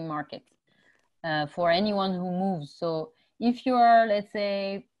housing market for anyone who moves. So if you are, let's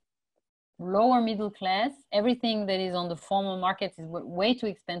say, lower middle class, everything that is on the formal market is way too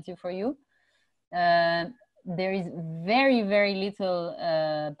expensive for you. There is very, very little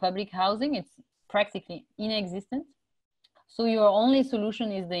public housing. It's practically inexistent. So your only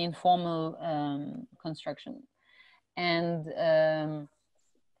solution is the informal construction. And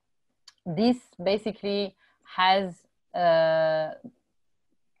this basically has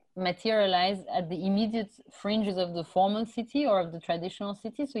materialized at the immediate fringes of the formal city or of the traditional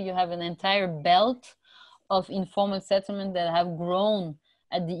city. So you have an entire belt of informal settlement that have grown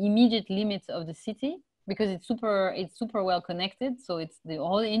at the immediate limits of the city, because it's super well connected. So it's the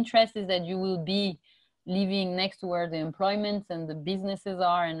whole interest is that you will be living next to where the employment and the businesses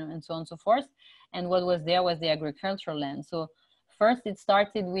are, and so on and so forth. And what was there was the agricultural land. So first it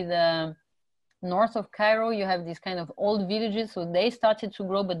started with north of Cairo, you have these kind of old villages. So they started to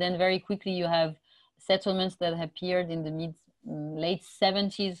grow, but then very quickly you have settlements that appeared in the late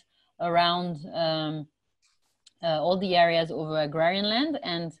 70s around all the areas over agrarian land.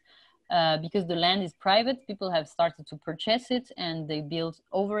 And because the land is private, people have started to purchase it and they built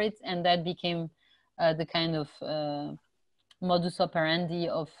over it. And that became the kind of modus operandi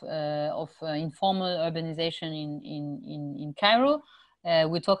of informal urbanization in Cairo.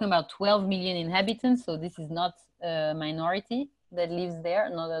 We're talking about 12 million inhabitants, so this is not a minority that lives there,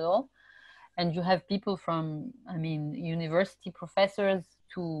 not at all. And you have people from, I mean, university professors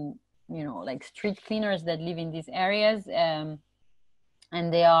to, you know, like street cleaners that live in these areas. And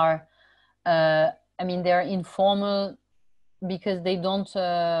they are, I mean, they're informal because they don't,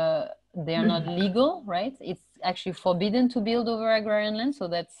 they are not legal, right? It's actually forbidden to build over agrarian land. So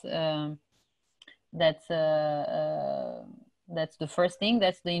that's the first thing.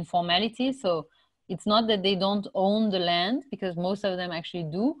 That's the informality. So it's not that they don't own the land, because most of them actually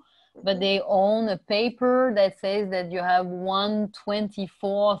do, but they own a paper that says that you have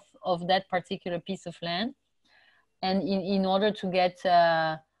 1/24 of that particular piece of land. And in order to get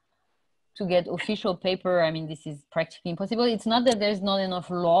official paper, I mean, this is practically impossible. It's not that there's not enough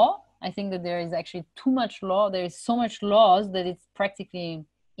law. I think that there is actually too much law. There is so much laws that it's practically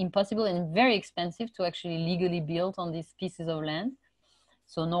impossible and very expensive to actually legally build on these pieces of land.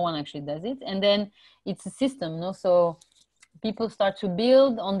 So no one actually does it. And then it's a system, no? So people start to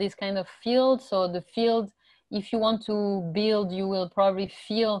build on this kind of field. So the field, if you want to build, you will probably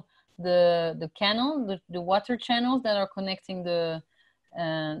fill the canal, the water channels that are connecting the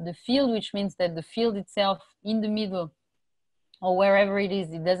field, which means that the field itself in the middle or wherever it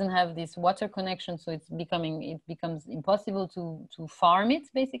is, it doesn't have this water connection, so it becomes impossible to farm it,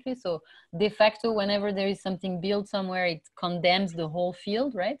 basically. So de facto, whenever there is something built somewhere, it condemns the whole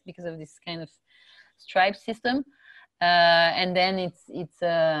field, right? Because of this kind of stripe system. And then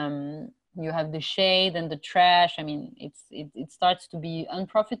you have the shade and the trash. I mean, it starts to be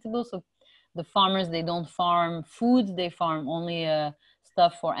unprofitable. So the farmers, they don't farm food, they farm only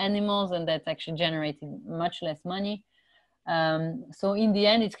stuff for animals, and that's actually generating much less money. So in the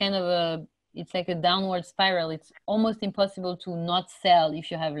end, it's kind of it's like a downward spiral. It's almost impossible to not sell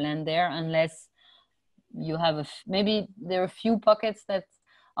if you have land there, unless you have maybe there are a few pockets that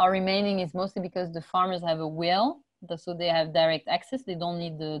are remaining. Is mostly because the farmers have a will, so they have direct access. They don't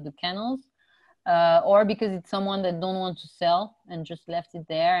need the canals, or because it's someone that don't want to sell and just left it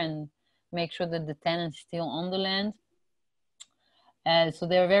there and make sure that the tenant is still on the land. So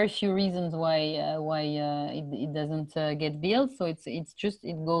there are very few reasons why it doesn't get built. So it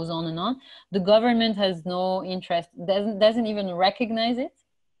goes on and on. The government has no interest, doesn't even recognize it.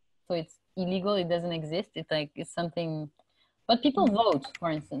 So it's illegal. It doesn't exist. It's something, but people vote,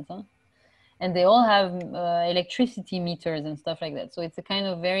 for instance, huh? And they all have electricity meters and stuff like that. So it's a kind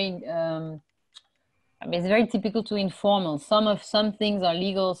of very I mean, it's very typical to informal. Some things are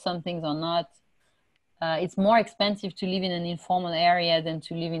legal, some things are not. It's more expensive to live in an informal area than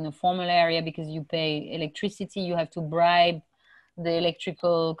to live in a formal area because you pay electricity, you have to bribe the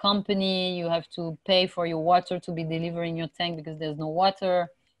electrical company, you have to pay for your water to be delivered in your tank because there's no water.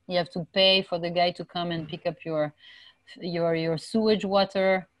 You have to pay for the guy to come and pick up your sewage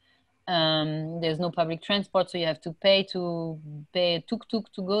water. There's no public transport, so you have to pay a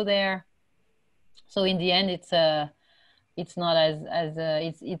tuk-tuk to go there. So in the end, it's not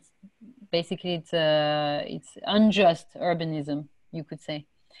it's basically it's unjust urbanism, you could say.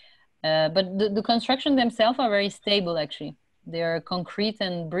 But the construction themselves are very stable, actually. They're concrete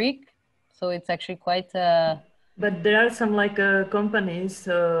and brick, so it's actually quite. But there are some like companies,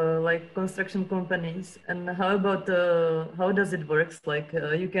 like construction companies. And how about how does it work? Like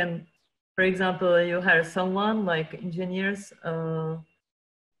you can, for example, you hire someone like engineers.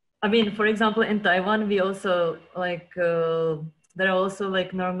 I mean, for example, in Taiwan, we also like there are also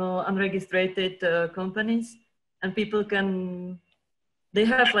like normal unregistered companies, and people they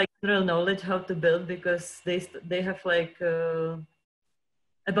have like general knowledge how to build because they have like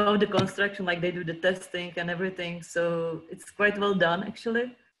about the construction, like they do the testing and everything. So it's quite well done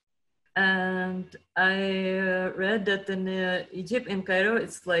actually. And I read that in Egypt, in Cairo,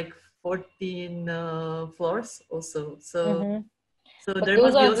 it's like 14 floors also. So so But there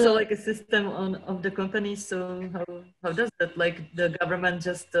must be also like a system of the companies. So how does that, like the government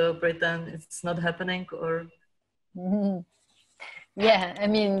just pretend it's not happening or? Yeah, I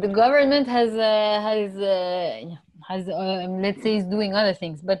mean the government has let's say is doing other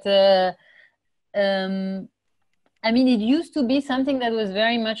things, but I mean it used to be something that was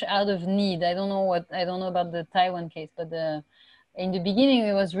very much out of need. I don't know about the Taiwan case, but in the beginning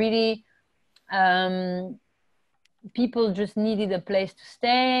it was really people just needed a place to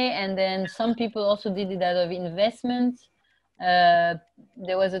stay, and then some people also did it out of investment.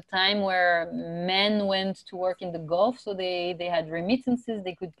 There was a time where men went to work in the Gulf, so they had remittances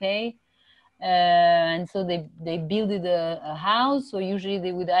they could pay, and so they built a house. So usually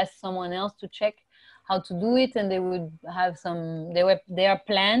they would ask someone else to check how to do it, and they would have there are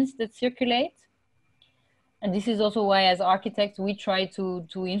plans that circulate. And this is also why, as architects, we try to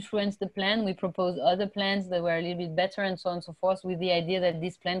influence the plan. We propose other plans that were a little bit better, and so on and so forth, with the idea that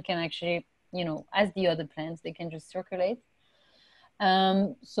this plan can actually, as the other plans, they can just circulate.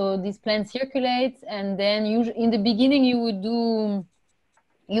 So these plans circulate, and then in the beginning, you would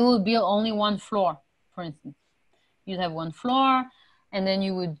build only one floor, for instance. You'd have one floor, and then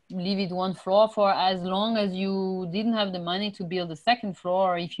you would leave it one floor for as long as you didn't have the money to build the second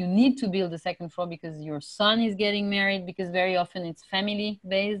floor, or if you need to build the second floor because your son is getting married, because very often it's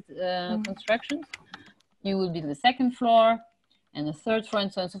family-based constructions, you would build the second floor and the third floor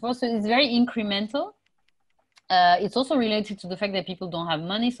and so on and so forth. So it's very incremental. It's also related to the fact that people don't have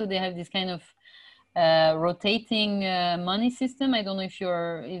money, so they have this kind of rotating money system. I don't know if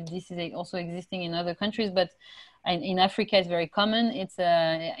this is also existing in other countries, but in Africa it's very common. It's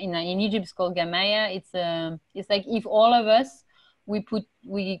in Egypt it's called gamaya. It's like if all of us we put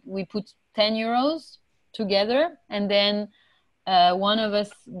 10 euros together, and then one of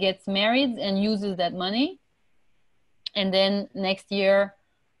us gets married and uses that money, and then next year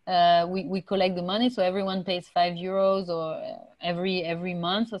we collect the money, so everyone pays 5 euros or every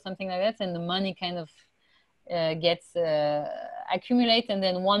month or something like that, and the money kind of gets accumulated, and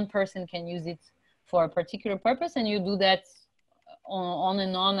then one person can use it for a particular purpose, and you do that on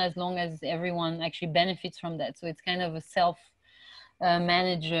and on as long as everyone actually benefits from that. So it's kind of a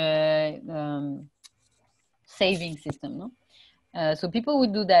self-managed saving system, no? So people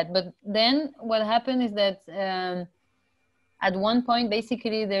would do that, but then what happened is that at one point,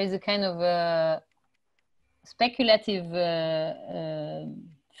 basically, there is a kind of speculative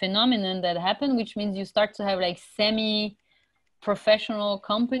phenomenon that happened, which means you start to have like semi-professional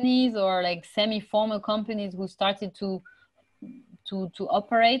companies or like semi-formal companies who started to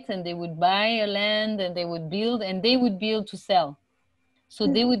operate, and they would buy a land and they would build to sell. So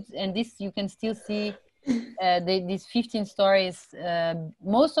they would, and this you can still see these 15 stories.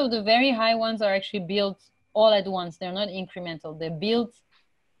 Most of the very high ones are actually built all at once. They're not incremental. They're built.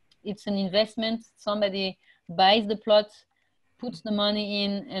 It's an investment. Somebody buys the plot, puts the money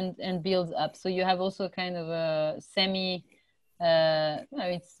in, and builds up. So you have also kind of a semi.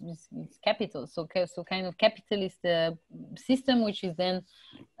 It's capital. So kind of capitalist system, which is then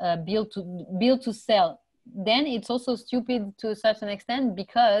built to sell. Then it's also stupid to a certain extent,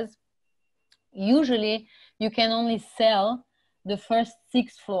 because usually you can only sell the first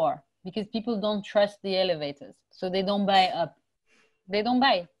 6th floor, because people don't trust the elevators, so they don't buy up. They don't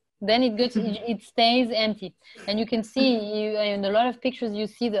buy. then it stays empty. And you can see in a lot of pictures, you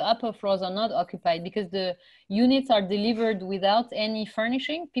see the upper floors are not occupied because the units are delivered without any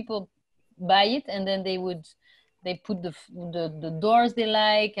furnishing. People buy it and then they put the doors they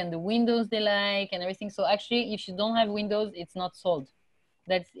like and the windows they like and everything. So actually, if you don't have windows, it's not sold.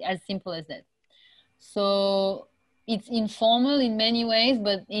 That's as simple as that. So it's informal in many ways,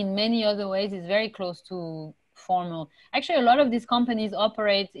 but in many other ways, it's very close to formal. Actually, a lot of these companies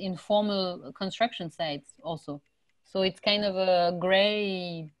operate in formal construction sites also. So it's kind of a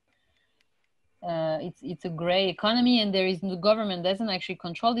gray, it's a gray economy, and the government doesn't actually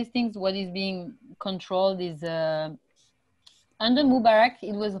control these things. What is being controlled is, under Mubarak,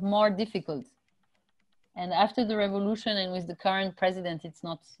 it was more difficult. And after the revolution and with the current president, it's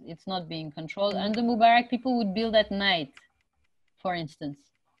not being controlled. Under Mubarak, people would build at night, for instance.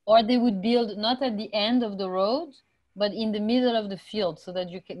 Or they would build not at the end of the road, but in the middle of the field so that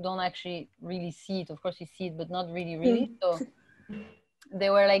you don't actually really see it. Of course you see it, but not really. So they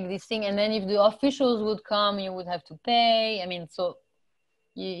were like this thing. And then if the officials would come, you would have to pay. I mean, so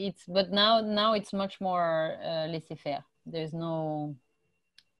but now it's much more laissez-faire. There's no,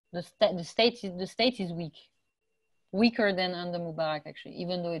 the state is weak. Weaker than under Mubarak, actually,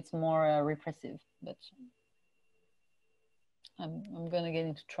 even though it's more repressive. But I'm going to get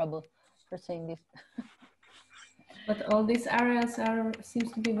into trouble for saying this. But all these areas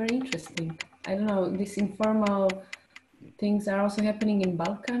seems to be very interesting. I don't know, these informal things are also happening in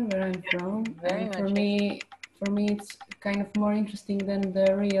Balkan, where I'm from. Very much. For me, it's kind of more interesting than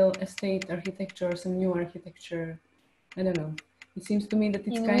the real estate architecture or some new architecture. I don't know. It seems to me that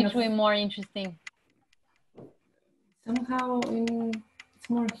it's in which way more interesting? Somehow it's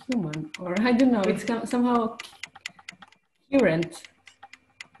more human, or I don't know. It's somehow current.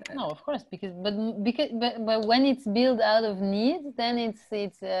 No, of course, but when it's built out of need, then it's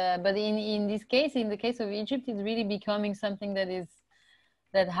but in this case, in the case of Egypt, it's really becoming something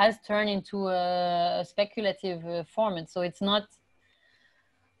that has turned into a speculative format. So it's not,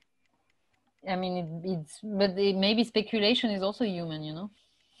 I mean, but maybe speculation is also human, you know.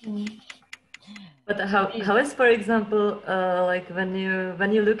 But how is, for example, like when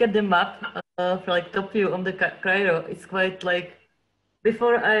you look at the map for like top view on the Cairo, it's quite like,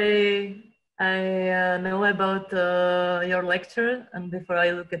 before I know about your lecture and before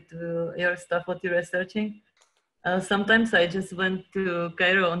I look at your stuff, what you're researching, sometimes I just went to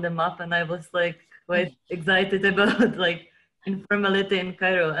Cairo on the map and I was like quite excited about like informality in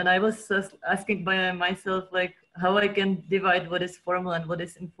Cairo, and I was just asking by myself like how I can divide what is formal and what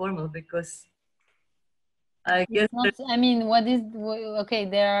is informal, because I guess not, I mean, what is, okay,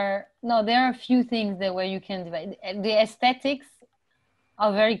 there are a few things where you can divide. The aesthetics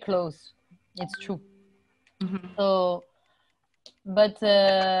are very close, it's true. So, but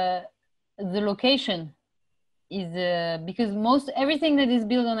the location is because everything that is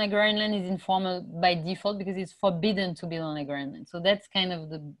built on agrarian land is informal by default, because it's forbidden to build on agrarian land. So that's kind of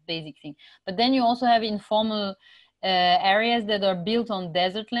the basic thing. But then you also have informal areas that are built on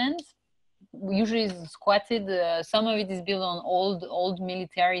desert lands, usually is squatted. Some of it is built on old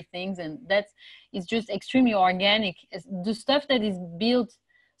military things, and it's just extremely organic. The stuff that is built,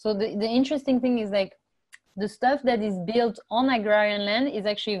 so the interesting thing is like the stuff that is built on agrarian land is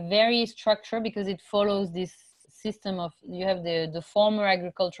actually very structured, because it follows this system of, you have the former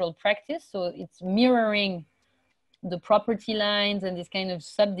agricultural practice, so it's mirroring the property lines and this kind of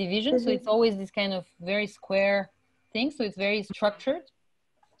subdivision. So it's always this kind of very square thing, so it's very structured.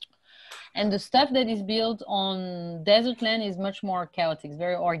 And the stuff that is built on desert land is much more chaotic, it's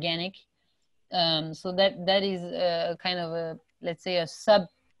very organic. So that is kind of a, let's say, a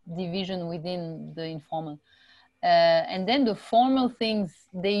subdivision within the informal. And then the formal things,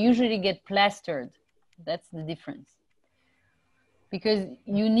 they usually get plastered. That's the difference. Because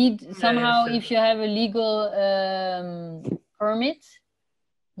you need somehow, if you have a legal permit,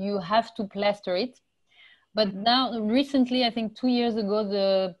 you have to plaster it. But now, recently, I think 2 years ago,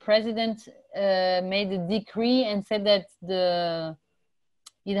 the president made a decree and said that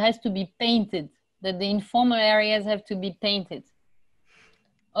it has to be painted, that the informal areas have to be painted.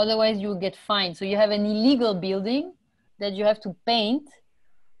 Otherwise, you get fined. So you have an illegal building that you have to paint.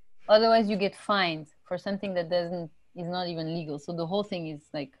 Otherwise, you get fined for something that is not even legal. So the whole thing is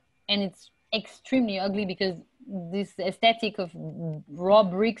like, and it's extremely ugly, because this aesthetic of raw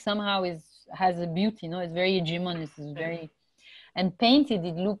brick somehow has a beauty, you know, it's very hegemonic, it's very, and painted,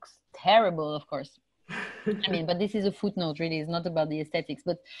 it looks terrible, of course. I mean, but this is a footnote, really, it's not about the aesthetics,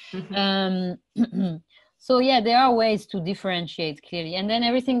 but so yeah, there are ways to differentiate clearly. And then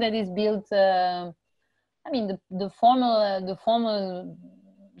everything that is built, I mean, the formal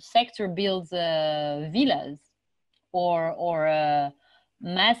sector builds villas or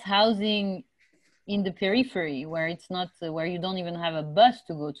mass housing in the periphery where it's not where you don't even have a bus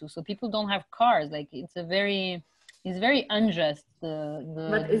to go to, so people don't have cars. Like it's very unjust.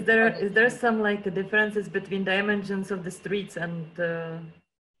 But is there some like differences between dimensions of the streets and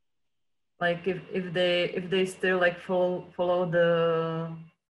like if they still like follow the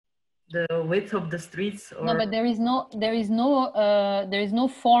width of the streets? Or? No, but there is no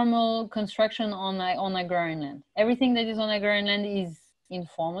formal construction on agrarian land. Everything that is on agrarian land is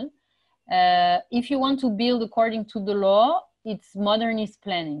informal. If you want to build according to the law, it's modernist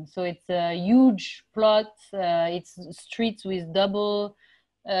planning. So it's a huge plot. It's streets with double,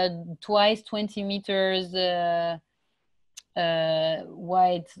 twice 20 meters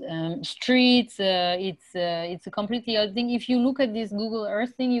wide streets. It's a completely other thing. If you look at this Google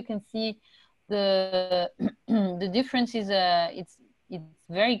Earth thing, you can see the the difference is it's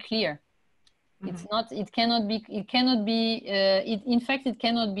very clear. It's not. It cannot be. It cannot be. In fact, it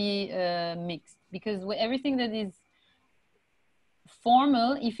cannot be mixed, because everything that is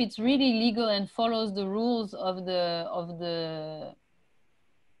formal, if it's really legal and follows the rules of the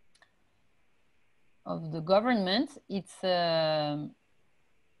government, it's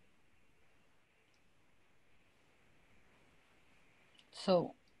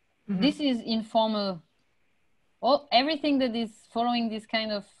so. This is informal. Everything that is following this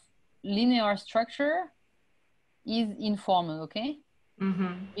kind of linear structure is informal, okay?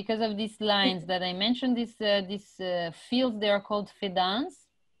 Because of these lines that I mentioned, these fields, they are called fedans,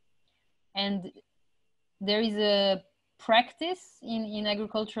 and there is a practice in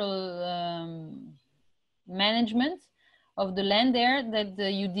agricultural management of the land there that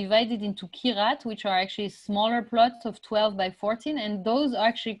you divide it into kirat, which are actually smaller plots of 12 by 14, and those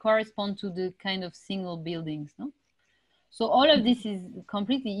actually correspond to the kind of single buildings, no? So all of this is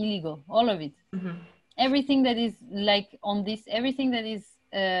completely illegal, all of it. Everything that is like on this, everything that is,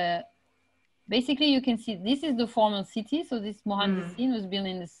 basically you can see, this is the formal city. So this Mohandesin was built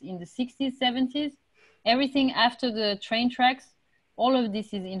in the 60s, 70s. Everything after the train tracks, all of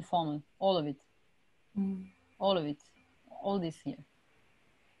this is informal, all of it. All of it, all this here.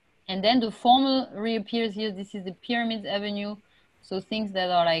 And then the formal reappears here. This is the Pyramids Avenue. So things that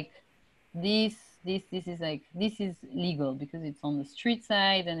are like this is like, this is legal because it's on the street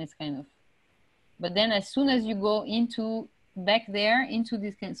side and it's kind of, but then as soon as you go into back there into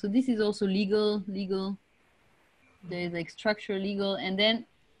this kind, so this is also legal, there is like structure legal. And then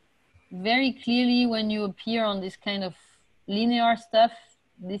very clearly when you appear on this kind of linear stuff,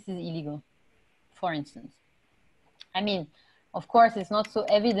 this is illegal, for instance. I mean, of course, it's not so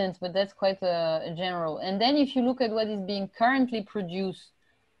evident, but that's quite a general. And then if you look at what is being currently produced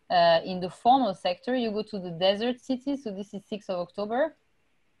in the formal sector, you go to the desert city. So this is 6th of October.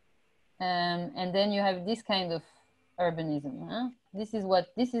 And then you have this kind of urbanism. Huh? This is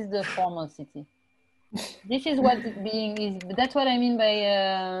the formal city. This is what that's what I mean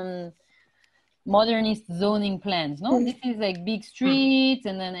by modernist zoning plans. No, this is like big streets,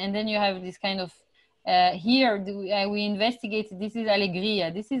 and then you have this kind of, here we investigated, this is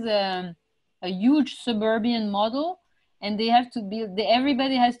Alegria. This is a huge suburban model. And they have to build,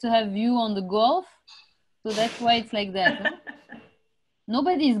 everybody has to have view on the Gulf. So that's why it's like that. Huh?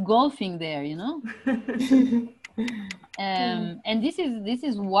 Nobody is golfing there, you know? And this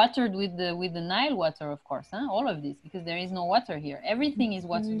is watered with the Nile water, of course, huh? All of this, because there is no water here. Everything is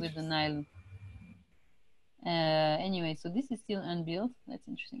watered with the Nile. Anyway, so this is still unbuilt. That's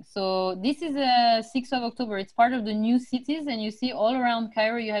interesting. So this is 6th of October. It's part of the new cities. And you see all around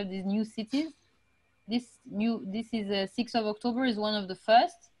Cairo, you have these new cities. This is 6th of October is one of the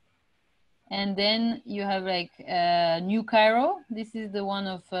first. And then you have like New Cairo. This is the one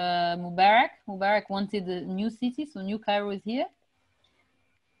of Mubarak. Mubarak wanted a new city, so New Cairo is here.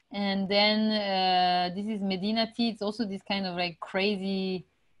 And then this is Medinati. It's also this kind of like crazy,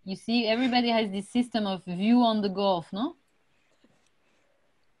 you see, everybody has this system of view on the Gulf, no?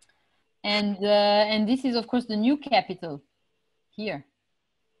 And this is, of course, the new capital here.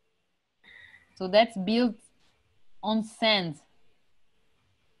 So that's built on sand.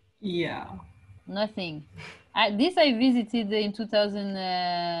 Yeah. Nothing. This I visited in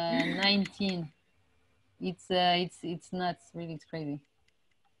 2019. It's nuts. Really, it's crazy.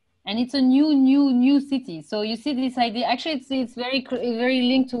 And it's a new city. So you see this idea. Actually, it's very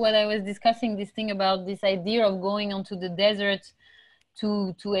linked to what I was discussing. This thing about this idea of going onto the desert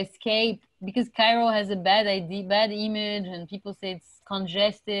to escape, because Cairo has a bad image, and people say it's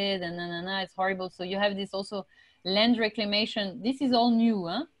congested and it's horrible. So you have this also land reclamation. This is all new,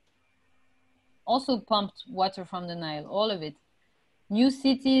 huh? Also pumped water from the Nile, all of it. new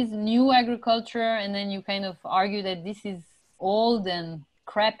cities, new agriculture, and then you kind of argue that this is old and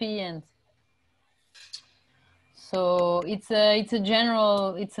crappy, and so it's a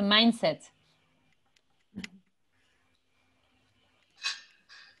mindset.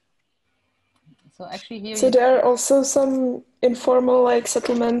 So actually here. So there are also some informal like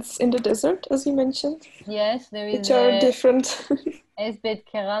settlements in the desert, as you mentioned. Yes, there is. Which are different. Esbet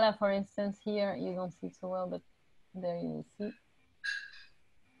Kerala, for instance, here you don't see it so well, but there you see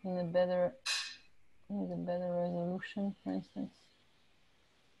in a better resolution, for instance.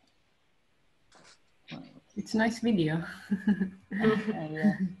 It's a nice video.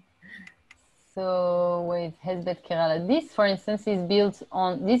 Yeah. So with Esbet Kerala, this, for instance, is built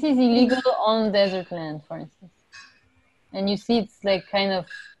on. This is illegal on desert land, for instance, and you see it's like kind of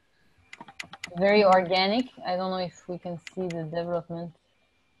very organic. I don't know if we can see the development.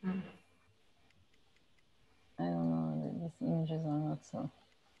 I don't know, these images are not so.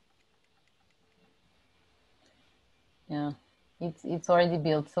 Yeah, it's already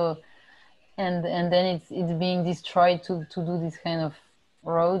built. So, and then it's being destroyed to do this kind of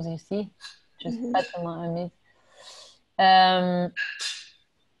roads. You see, just pattern on it.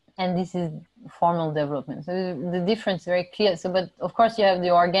 And this is formal development. So the difference is very clear. So, but of course you have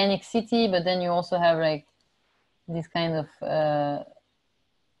the organic city, but then you also have like this kind of.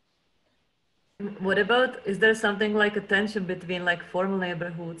 What about, is there something like a tension between like formal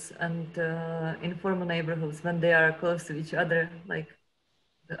neighborhoods and informal neighborhoods when they are close to each other, like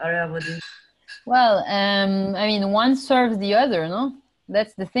the area would be? Well, I mean, one serves the other, no?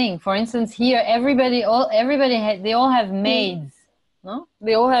 That's the thing. For instance, here, they all have maids, no?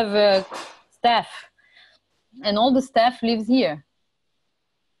 They all have staff, and all the staff lives here.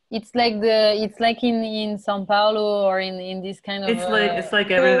 It's like in São Paulo or in this kind of. It's like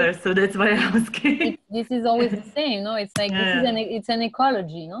everywhere, so that's why I was asking. This is always the same, no? It's like it's an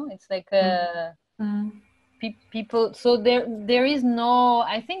ecology, no? It's like people. So there is no.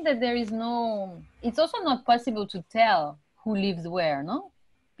 I think that there is no. It's also not possible to tell who lives where, no?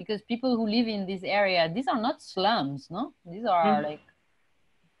 Because people who live in this area, these are not slums, no? These are like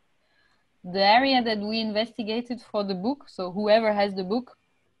the area that we investigated for the book. So whoever has the book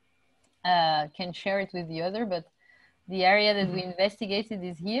can share it with the other, but the area that we investigated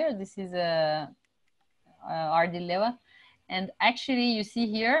is here. This is Ardileva, and actually you see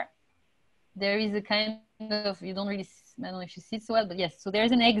here there is a kind of, you don't really, I don't know if you see it so well, but yes, so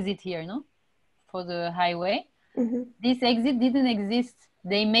there's an exit here, no, for the highway. This exit didn't exist.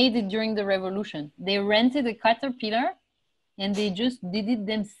 They made it during the revolution. They rented a caterpillar and they just did it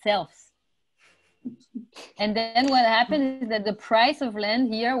themselves. And then what happened is that the price of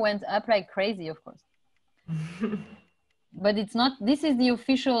land here went up like crazy, of course. But it's not, this is the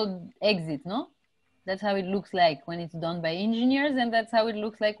official exit, no? That's how it looks like when it's done by engineers, and that's how it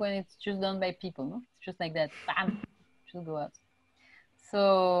looks like when it's just done by people, no? It's just like that, bam, just go out.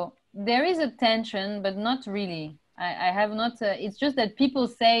 So there is a tension, but not really. I have not, it's just that people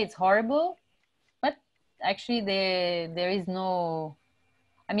say it's horrible, but actually there is no,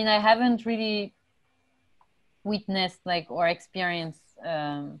 I mean, I haven't really witnessed like or experienced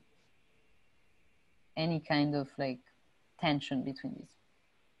any kind of like tension between these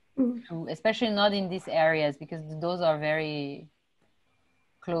two, especially not in these areas, because those are very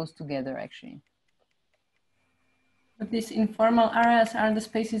close together actually. But these informal areas are the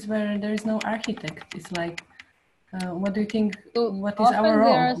spaces where there is no architect. It's like, what do you think, so what is our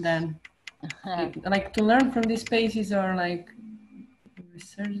role then? Like to learn from these spaces or like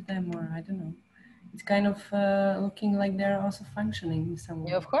research them, or I don't know. It's kind of looking like they're also functioning in some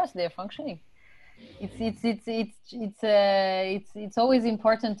way. Yeah, of course they're functioning. It's always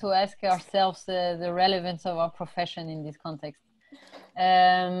important to ask ourselves the relevance of our profession in this context.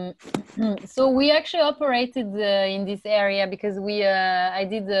 So we actually operated in this area because I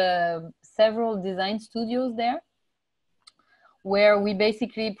did several design studios there, where we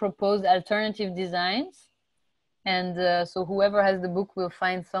basically proposed alternative designs. And so whoever has the book will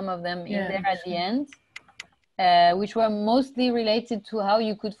find some of them in there at the end, which were mostly related to how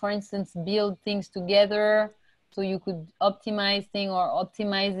you could, for instance, build things together. So you could optimize things or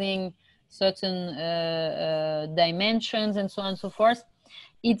optimizing certain dimensions and so on and so forth.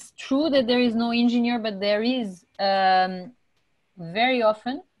 It's true that there is no engineer, but there is very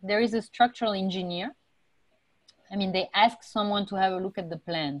often, there is a structural engineer. I mean, they ask someone to have a look at the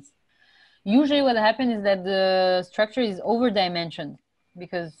plans. Usually what happens is that the structure is over-dimensioned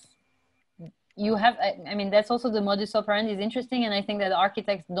because you have, I mean, that's also the modus operandi is interesting, and I think that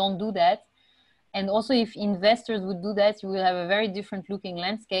architects don't do that. And also if investors would do that, you will have a very different looking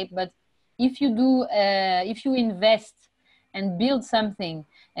landscape. But if you do, if you invest and build something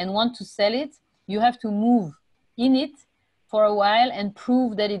and want to sell it, you have to move in it for a while and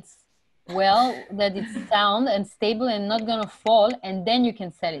prove that it's that it's sound and stable and not gonna fall, and then you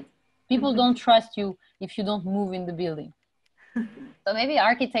can sell it. People don't trust you if you don't move in the building. So maybe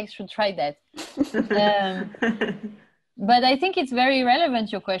architects should try that. But I think it's very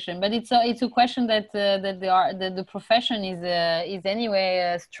relevant, your question. But it's a question that the profession is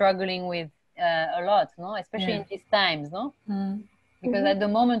anyway struggling with a lot, no? Especially in these times, no? Because at the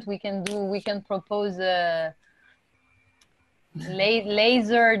moment we can propose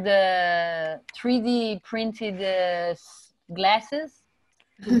lasered 3D printed glasses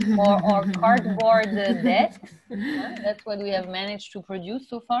or cardboard desks. That's what we have managed to produce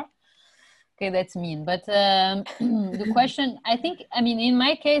so far. Okay, that's mean. But the question, I mean, in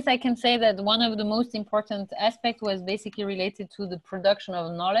my case, I can say that one of the most important aspects was basically related to the production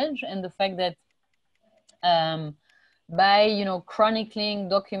of knowledge and the fact that by, you know, chronicling,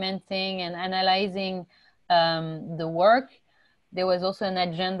 documenting, and analyzing the work, there was also an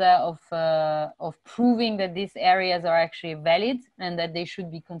agenda of proving that these areas are actually valid and that they should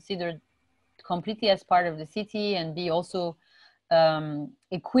be considered completely as part of the city and be also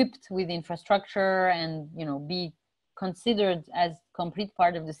equipped with infrastructure and, you know, be considered as complete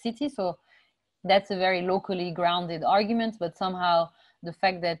part of the city. So that's a very locally grounded argument, but somehow the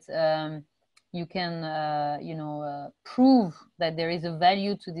fact that you can, you know, prove that there is a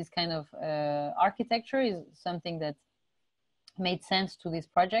value to this kind of architecture is something that made sense to this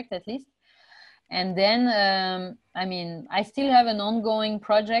project, at least. And then, I mean, I still have an ongoing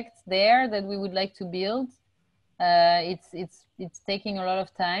project there that we would like to build. It's taking a lot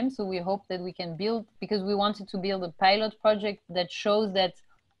of time, so we hope that we can build, because we wanted to build a pilot project that shows that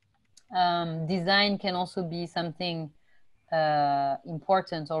design can also be something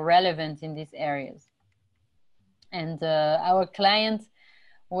important or relevant in these areas. And our client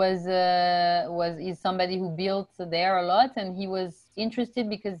is somebody who built there a lot, and he was interested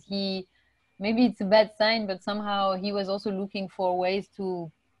because maybe it's a bad sign, but somehow he was also looking for ways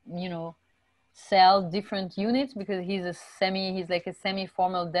to, you know, sell different units, because he's like a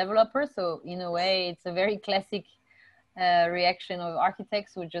semi-formal developer. So in a way, it's a very classic reaction of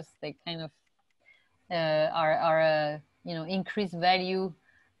architects who just like kind of are you know, increase value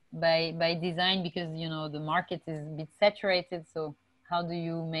by design, because, you know, the market is a bit saturated. So how do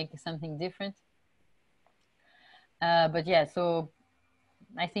you make something different? But yeah, so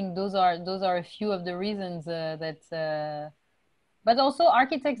I think those are a few of the reasons that. But also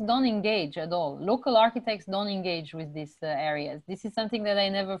architects don't engage at all. Local architects don't engage with these areas. This is something that I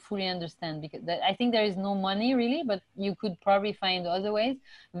never fully understand, because I think there is no money really, but you could probably find other ways.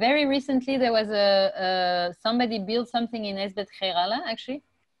 Very recently, there was somebody built something in Esbet Khairala, actually.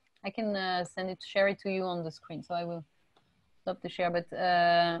 I can share it to you on the screen. So I will stop the share, but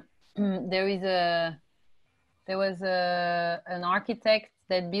there was an architect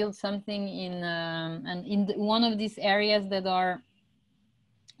that built something in one of these areas that are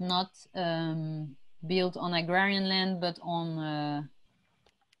not built on agrarian land, but on,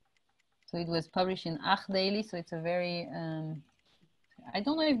 so it was published in Ach Daily. So it's a very, I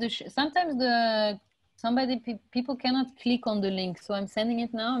don't know if sometimes people cannot click on the link. So I'm sending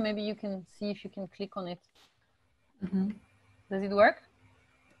it now. Maybe you can see if you can click on it. Does it work?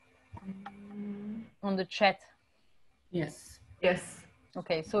 On the chat. Yes. Yes.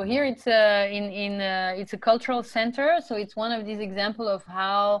 Okay, so here it's it's a cultural center. So it's one of these examples of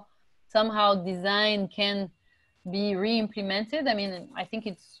how somehow design can be re-implemented. I mean, I think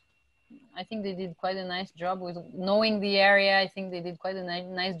they did quite a nice job with knowing the area. I think they did quite a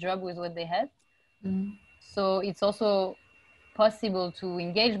nice job with what they had. So it's also possible to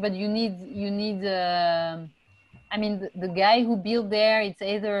engage, but you need. I mean, the guy who built there, it's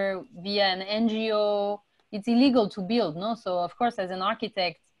either via an NGO. It's illegal to build, no? So of course, as an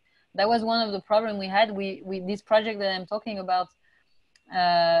architect, that was one of the problems we had. We this project that I'm talking about,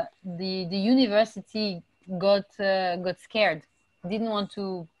 the university got scared, didn't want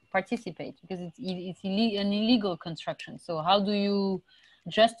to participate because it's an illegal construction. So how do you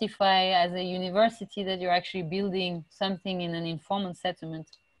justify as a university that you're actually building something in an informal settlement?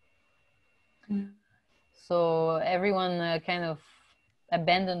 So everyone kind of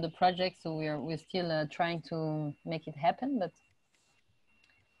abandoned the project. So we're still trying to make it happen. But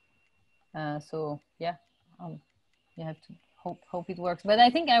so yeah, you have to hope it works. But I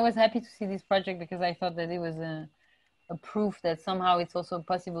think I was happy to see this project because I thought that it was a proof that somehow it's also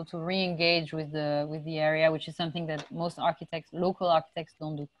possible to re-engage with the area, which is something that most architects, local architects,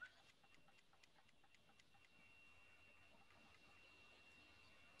 don't do.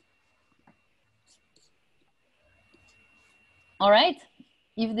 All right.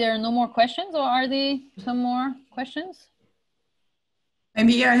 If there are no more questions, or are there some more questions?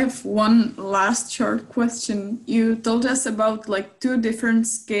 Maybe I have one last short question. You told us about like two different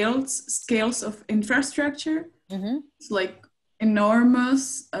scales of infrastructure. Mm-hmm. It's like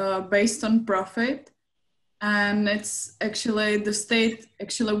enormous, based on profit. And it's actually, the state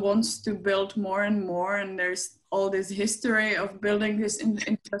actually wants to build more and more. And there's all this history of building this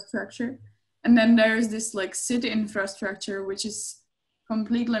infrastructure. And then there's this like city infrastructure, which is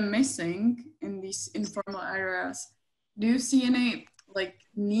completely missing in these informal areas. Do you see any like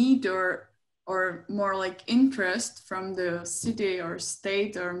need or more like interest from the city or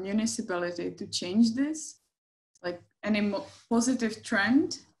state or municipality to change this? Like any positive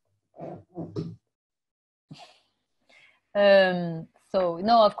trend? So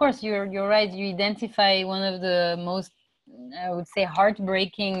no, of course you're right. You identify one of the most, I would say,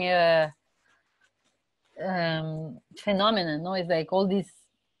 heartbreaking phenomenon. No, it's like all this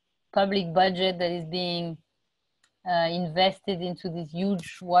public budget that is being invested into this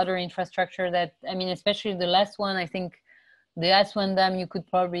huge water infrastructure that, I mean, especially the last one, I think the Aswan Dam, you could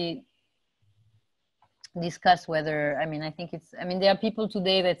probably discuss whether, I mean, I think it's, I mean, there are people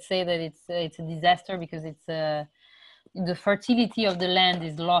today that say that it's a disaster because it's the fertility of the land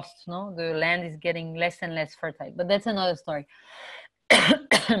is lost, no? The land is getting less and less fertile, but that's another story.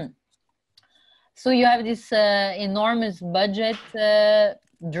 So you have this enormous budget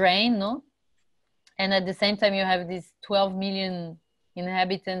drain, no? And at the same time, you have these 12 million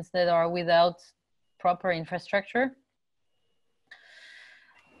inhabitants that are without proper infrastructure.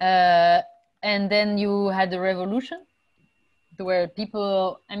 And then you had the revolution, where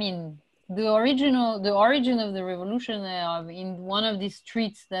people, I mean, the origin of the revolution in one of these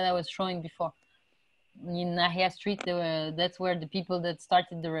streets that I was showing before, in Nahia Street, that's where the people that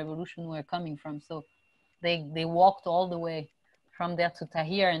started the revolution were coming from. So they walked all the way from there to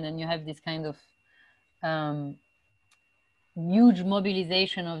Tahrir, and then you have this kind of huge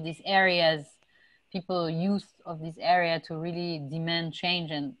mobilization of these areas, people, youth of this area, to really demand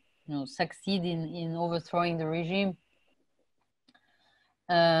change and, you know, succeed in overthrowing the regime.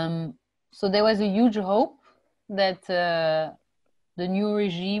 So there was a huge hope that the new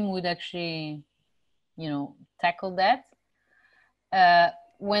regime would actually, you know, tackle that.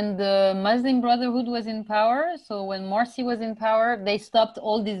 When the Muslim Brotherhood was in power, so when Morsi was in power, they stopped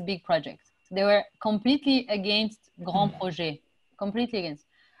all these big projects. They were completely against grand projets, completely against.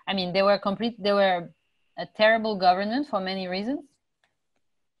 I mean, they were a terrible government for many reasons.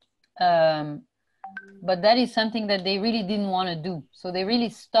 But that is something that they really didn't want to do. So they really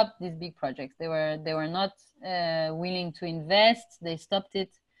stopped these big projects. They were not willing to invest. They stopped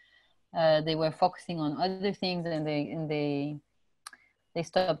it. They were focusing on other things, and they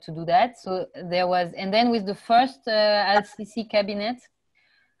stopped to do that. So there was, and then with the first Al-Sisi cabinet,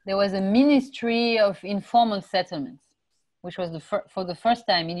 there was a Ministry of Informal Settlements, which was for the first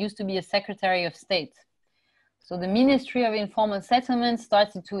time. It used to be a Secretary of State. So the Ministry of Informal Settlements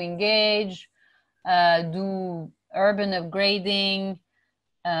started to engage, do urban upgrading,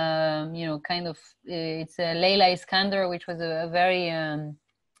 you know, kind of, it's Leila Iskander, which was a very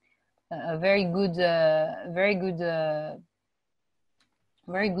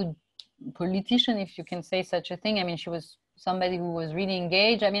good politician, if you can say such a thing. I mean, she was somebody who was really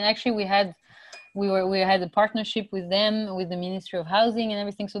engaged. I mean, actually we had a partnership with them, with the Ministry of Housing and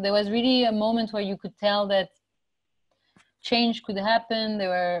everything. So there was really a moment where you could tell that change could happen. There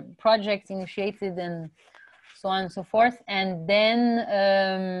were projects initiated and so on and so forth. And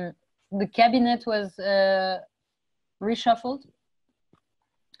then the cabinet was reshuffled.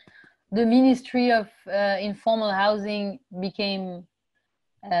 The Ministry of Informal Housing became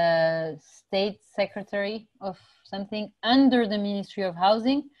State Secretary of something under the Ministry of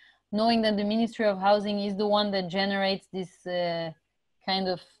Housing, knowing that the Ministry of Housing is the one that generates this kind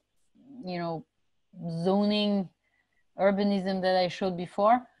of, you know, zoning urbanism that I showed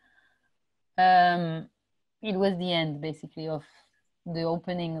before. It was the end, basically, of the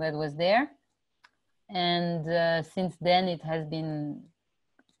opening that was there. And since then, it has been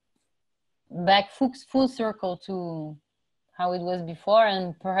back full circle to how it was before,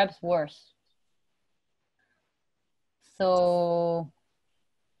 and perhaps worse. So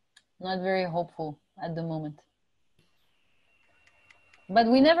not very hopeful at the moment. But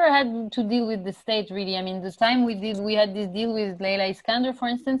we never had to deal with the state, really. I mean, the time we had this deal with Leila Iskander, for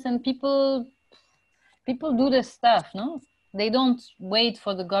instance, and people do the stuff, no? They don't wait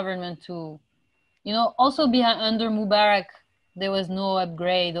for the government to, you know, also under Mubarak, there was no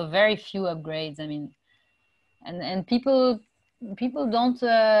upgrade, or very few upgrades. I mean, and people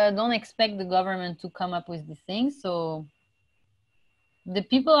don't expect the government to come up with these things. So the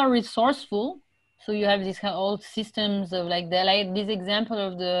people are resourceful. So you have these old systems of like this example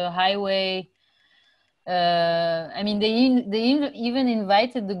of the highway. I mean, they even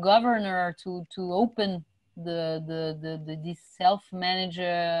invited the governor to open this self-managed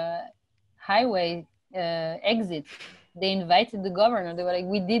highway exit. They invited the governor. They were like,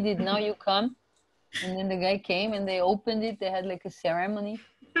 "We did it. Now you come." And then the guy came and they opened it. They had like a ceremony.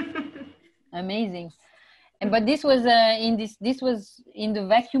 Amazing. But this was this was in the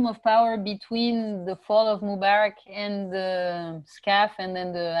vacuum of power between the fall of Mubarak and the SCAF, and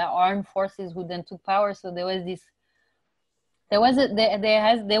then the armed forces who then took power. So there was this, there was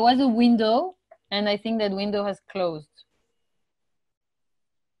a window, and I think that window has closed,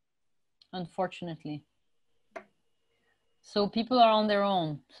 unfortunately. So people are on their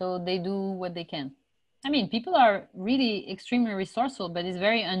own, so they do what they can. I mean, people are really extremely resourceful, but it's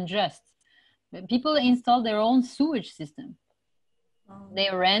very unjust. People install their own sewage system. They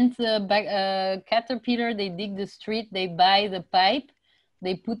rent a caterpillar, they dig the street, they buy the pipe,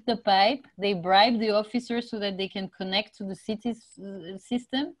 they put the pipe, they bribe the officers so that they can connect to the city's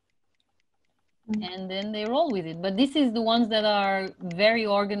system, and then they roll with it. But this is the ones that are very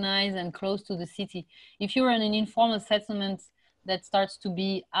organized and close to the city. If you're in an informal settlement that starts to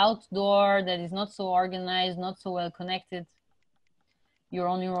be outdoor, that is not so organized, not so well connected, you're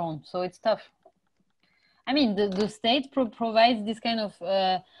on your own. So it's tough. I mean, the state provides this kind of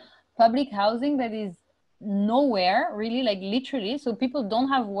public housing that is nowhere, really, like literally. So people don't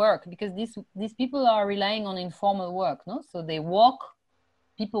have work because these people are relying on informal work, no? So they walk,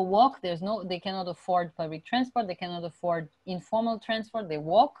 people walk, they cannot afford public transport, they cannot afford informal transport, they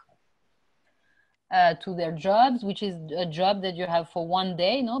walk to their jobs, which is a job that you have for one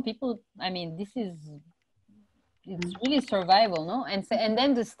day, no? People, I mean, it's really survival, no? And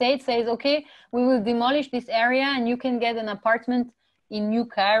then the state says, okay, we will demolish this area and you can get an apartment in New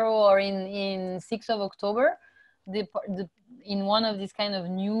Cairo or in 6th of October, in one of these kind of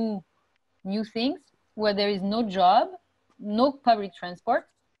new things where there is no job, no public transport.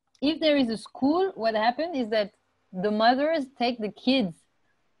 If there is a school, what happened is that the mothers take the kids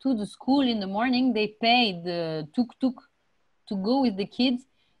to the school in the morning, they pay the tuk-tuk to go with the kids,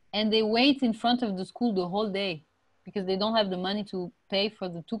 and they wait in front of the school the whole day because they don't have the money to pay for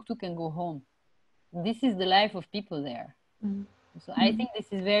the tuk-tuk and go home. This is the life of people there. So I think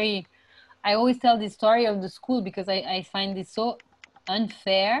this is very, I always tell this story of the school because I find this so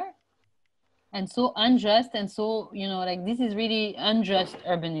unfair and so unjust, and so, you know, like this is really unjust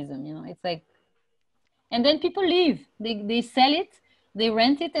urbanism, you know. It's like, and then people leave, they sell it, they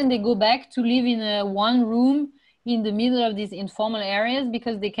rent it, and they go back to live in a one room in the middle of these informal areas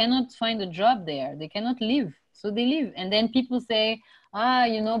because they cannot find a job there, they cannot live, so they leave. And then people say,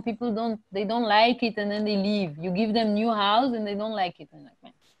 you know, people don't like it, and then they leave. You give them new house and they don't like it, and like,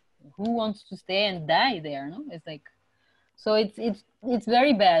 man, who wants to stay and die there? No, it's like, so it's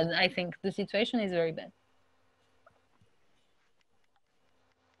very bad. I think the situation is very bad.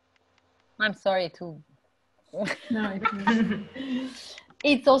 I'm sorry to. No,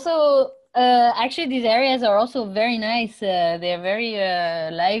 it's also actually these areas are also very nice. They're very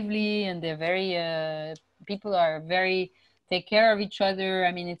lively, and they're very people are very take care of each other.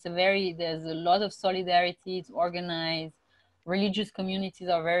 I mean, there's a lot of solidarity. It's organized. Religious communities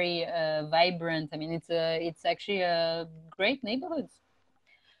are very vibrant. I mean, it's actually a great neighborhoods,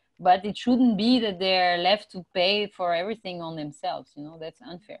 but it shouldn't be that they're left to pay for everything on themselves. You know, that's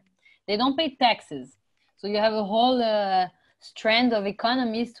unfair. They don't pay taxes. So you have a whole strand of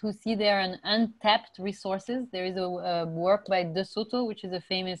economists who see there an untapped resources. There is a work by De Soto, which is a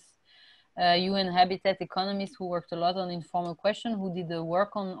famous UN Habitat economist who worked a lot on informal question, who did the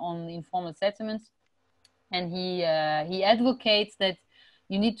work on informal settlements. And he advocates that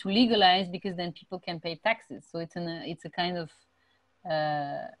you need to legalize because then people can pay taxes. So it's a kind of,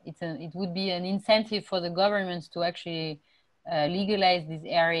 it would be an incentive for the governments to actually legalize these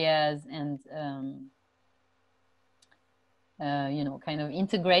areas and, you know, kind of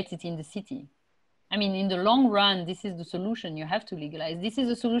integrate it in the city. I mean, in the long run, this is the solution. You have to legalize. This is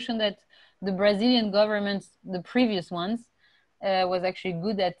a solution that the Brazilian governments, the previous ones, was actually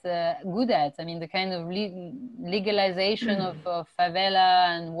good at. I mean, the kind of legalization of favela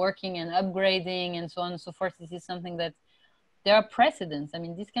and working and upgrading and so on and so forth. This is something that there are precedents. I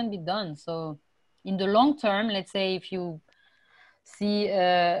mean, this can be done. So in the long term, let's say if you see,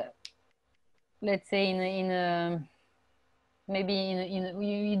 let's say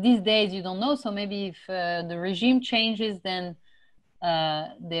maybe these days you don't know, so maybe if the regime changes, then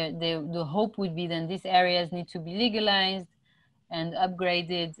the hope would be then these areas need to be legalized and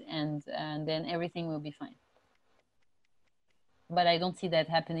upgraded, and then everything will be fine. but I don't see that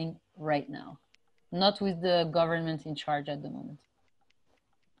happening right now. Not with the government in charge at the moment.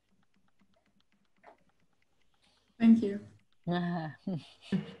 Thank you.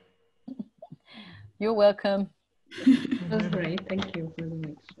 You're welcome. That's great. Thank you for the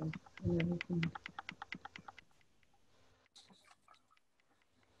lecture and everything.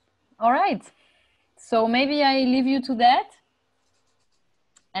 All right. So maybe I leave you to that.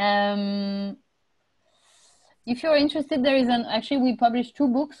 If you're interested, there is actually we published 2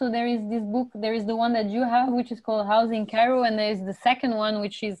 books. So there is this book, there is the one that you have, which is called Housing Cairo, and there is the second one,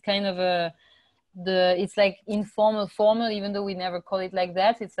 which is kind of it's like informal formal, even though we never call it like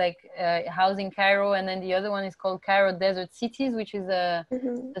that. It's like Housing Cairo, and then the other one is called Cairo Desert Cities, which is the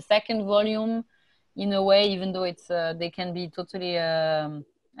second volume in a way, even though it's they can be totally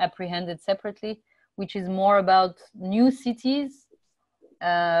apprehended separately, which is more about new cities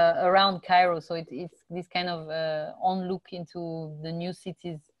around Cairo. So it's this kind of on look into the new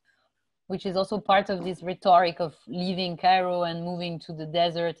cities, which is also part of this rhetoric of leaving Cairo and moving to the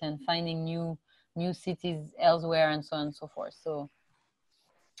desert and finding new cities elsewhere and so on and so forth. So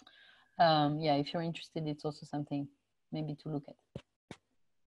yeah, if you're interested, it's also something maybe to look at.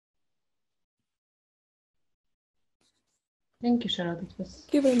 Thank you, Charlotte. It was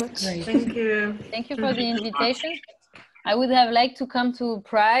Thank you very much. great. Thank you. Thank you for the invitation. I would have liked to come to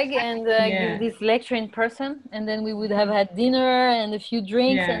Prague and give this lecture in person, and then we would have had dinner and a few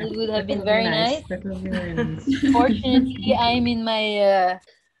drinks, and it would have been very nice. That would be very nice. Fortunately, I'm in my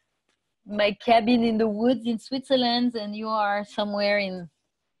my cabin in the woods in Switzerland, and you are somewhere in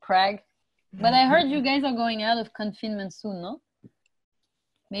Prague. But I heard you guys are going out of confinement soon, no?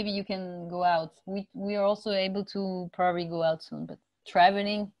 Maybe you can go out. We are also able to probably go out soon, but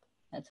traveling,